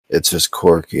 It's just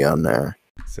Corky on there.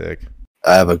 Sick.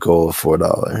 I have a goal of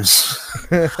 $4.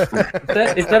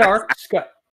 Is that our Scott?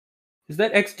 Is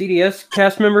that ex-DDS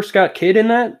cast member Scott Kidd in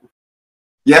that?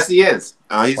 Yes, he is.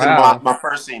 He's in my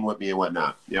first scene with me and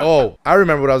whatnot. Yep. Oh, I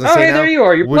remember what I was going to say. Hey, there you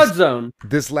are. Your blood zone.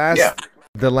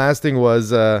 The last thing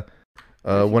was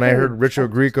when I heard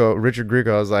Richard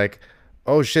Grieco, I was like,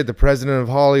 oh shit, the president of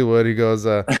Hollywood. He goes,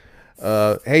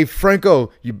 hey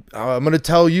Franco, I'm going to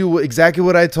tell you exactly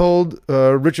what I told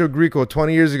Richard Grieco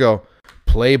 20 years ago.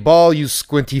 Play ball, you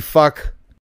squinty fuck.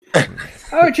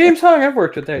 Oh, James Hong, I've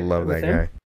worked with that. Love that him. guy.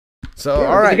 So,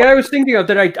 all right. The guy I was thinking of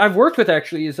that I've worked with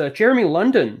actually is Jeremy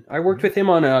London. I worked with him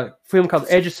on a film called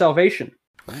Edge of Salvation.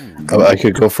 I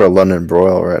could go for a London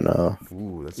broil right now.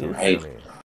 Ooh, that sounds yummy.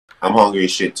 I'm hungry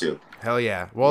as shit too. Hell yeah. Well,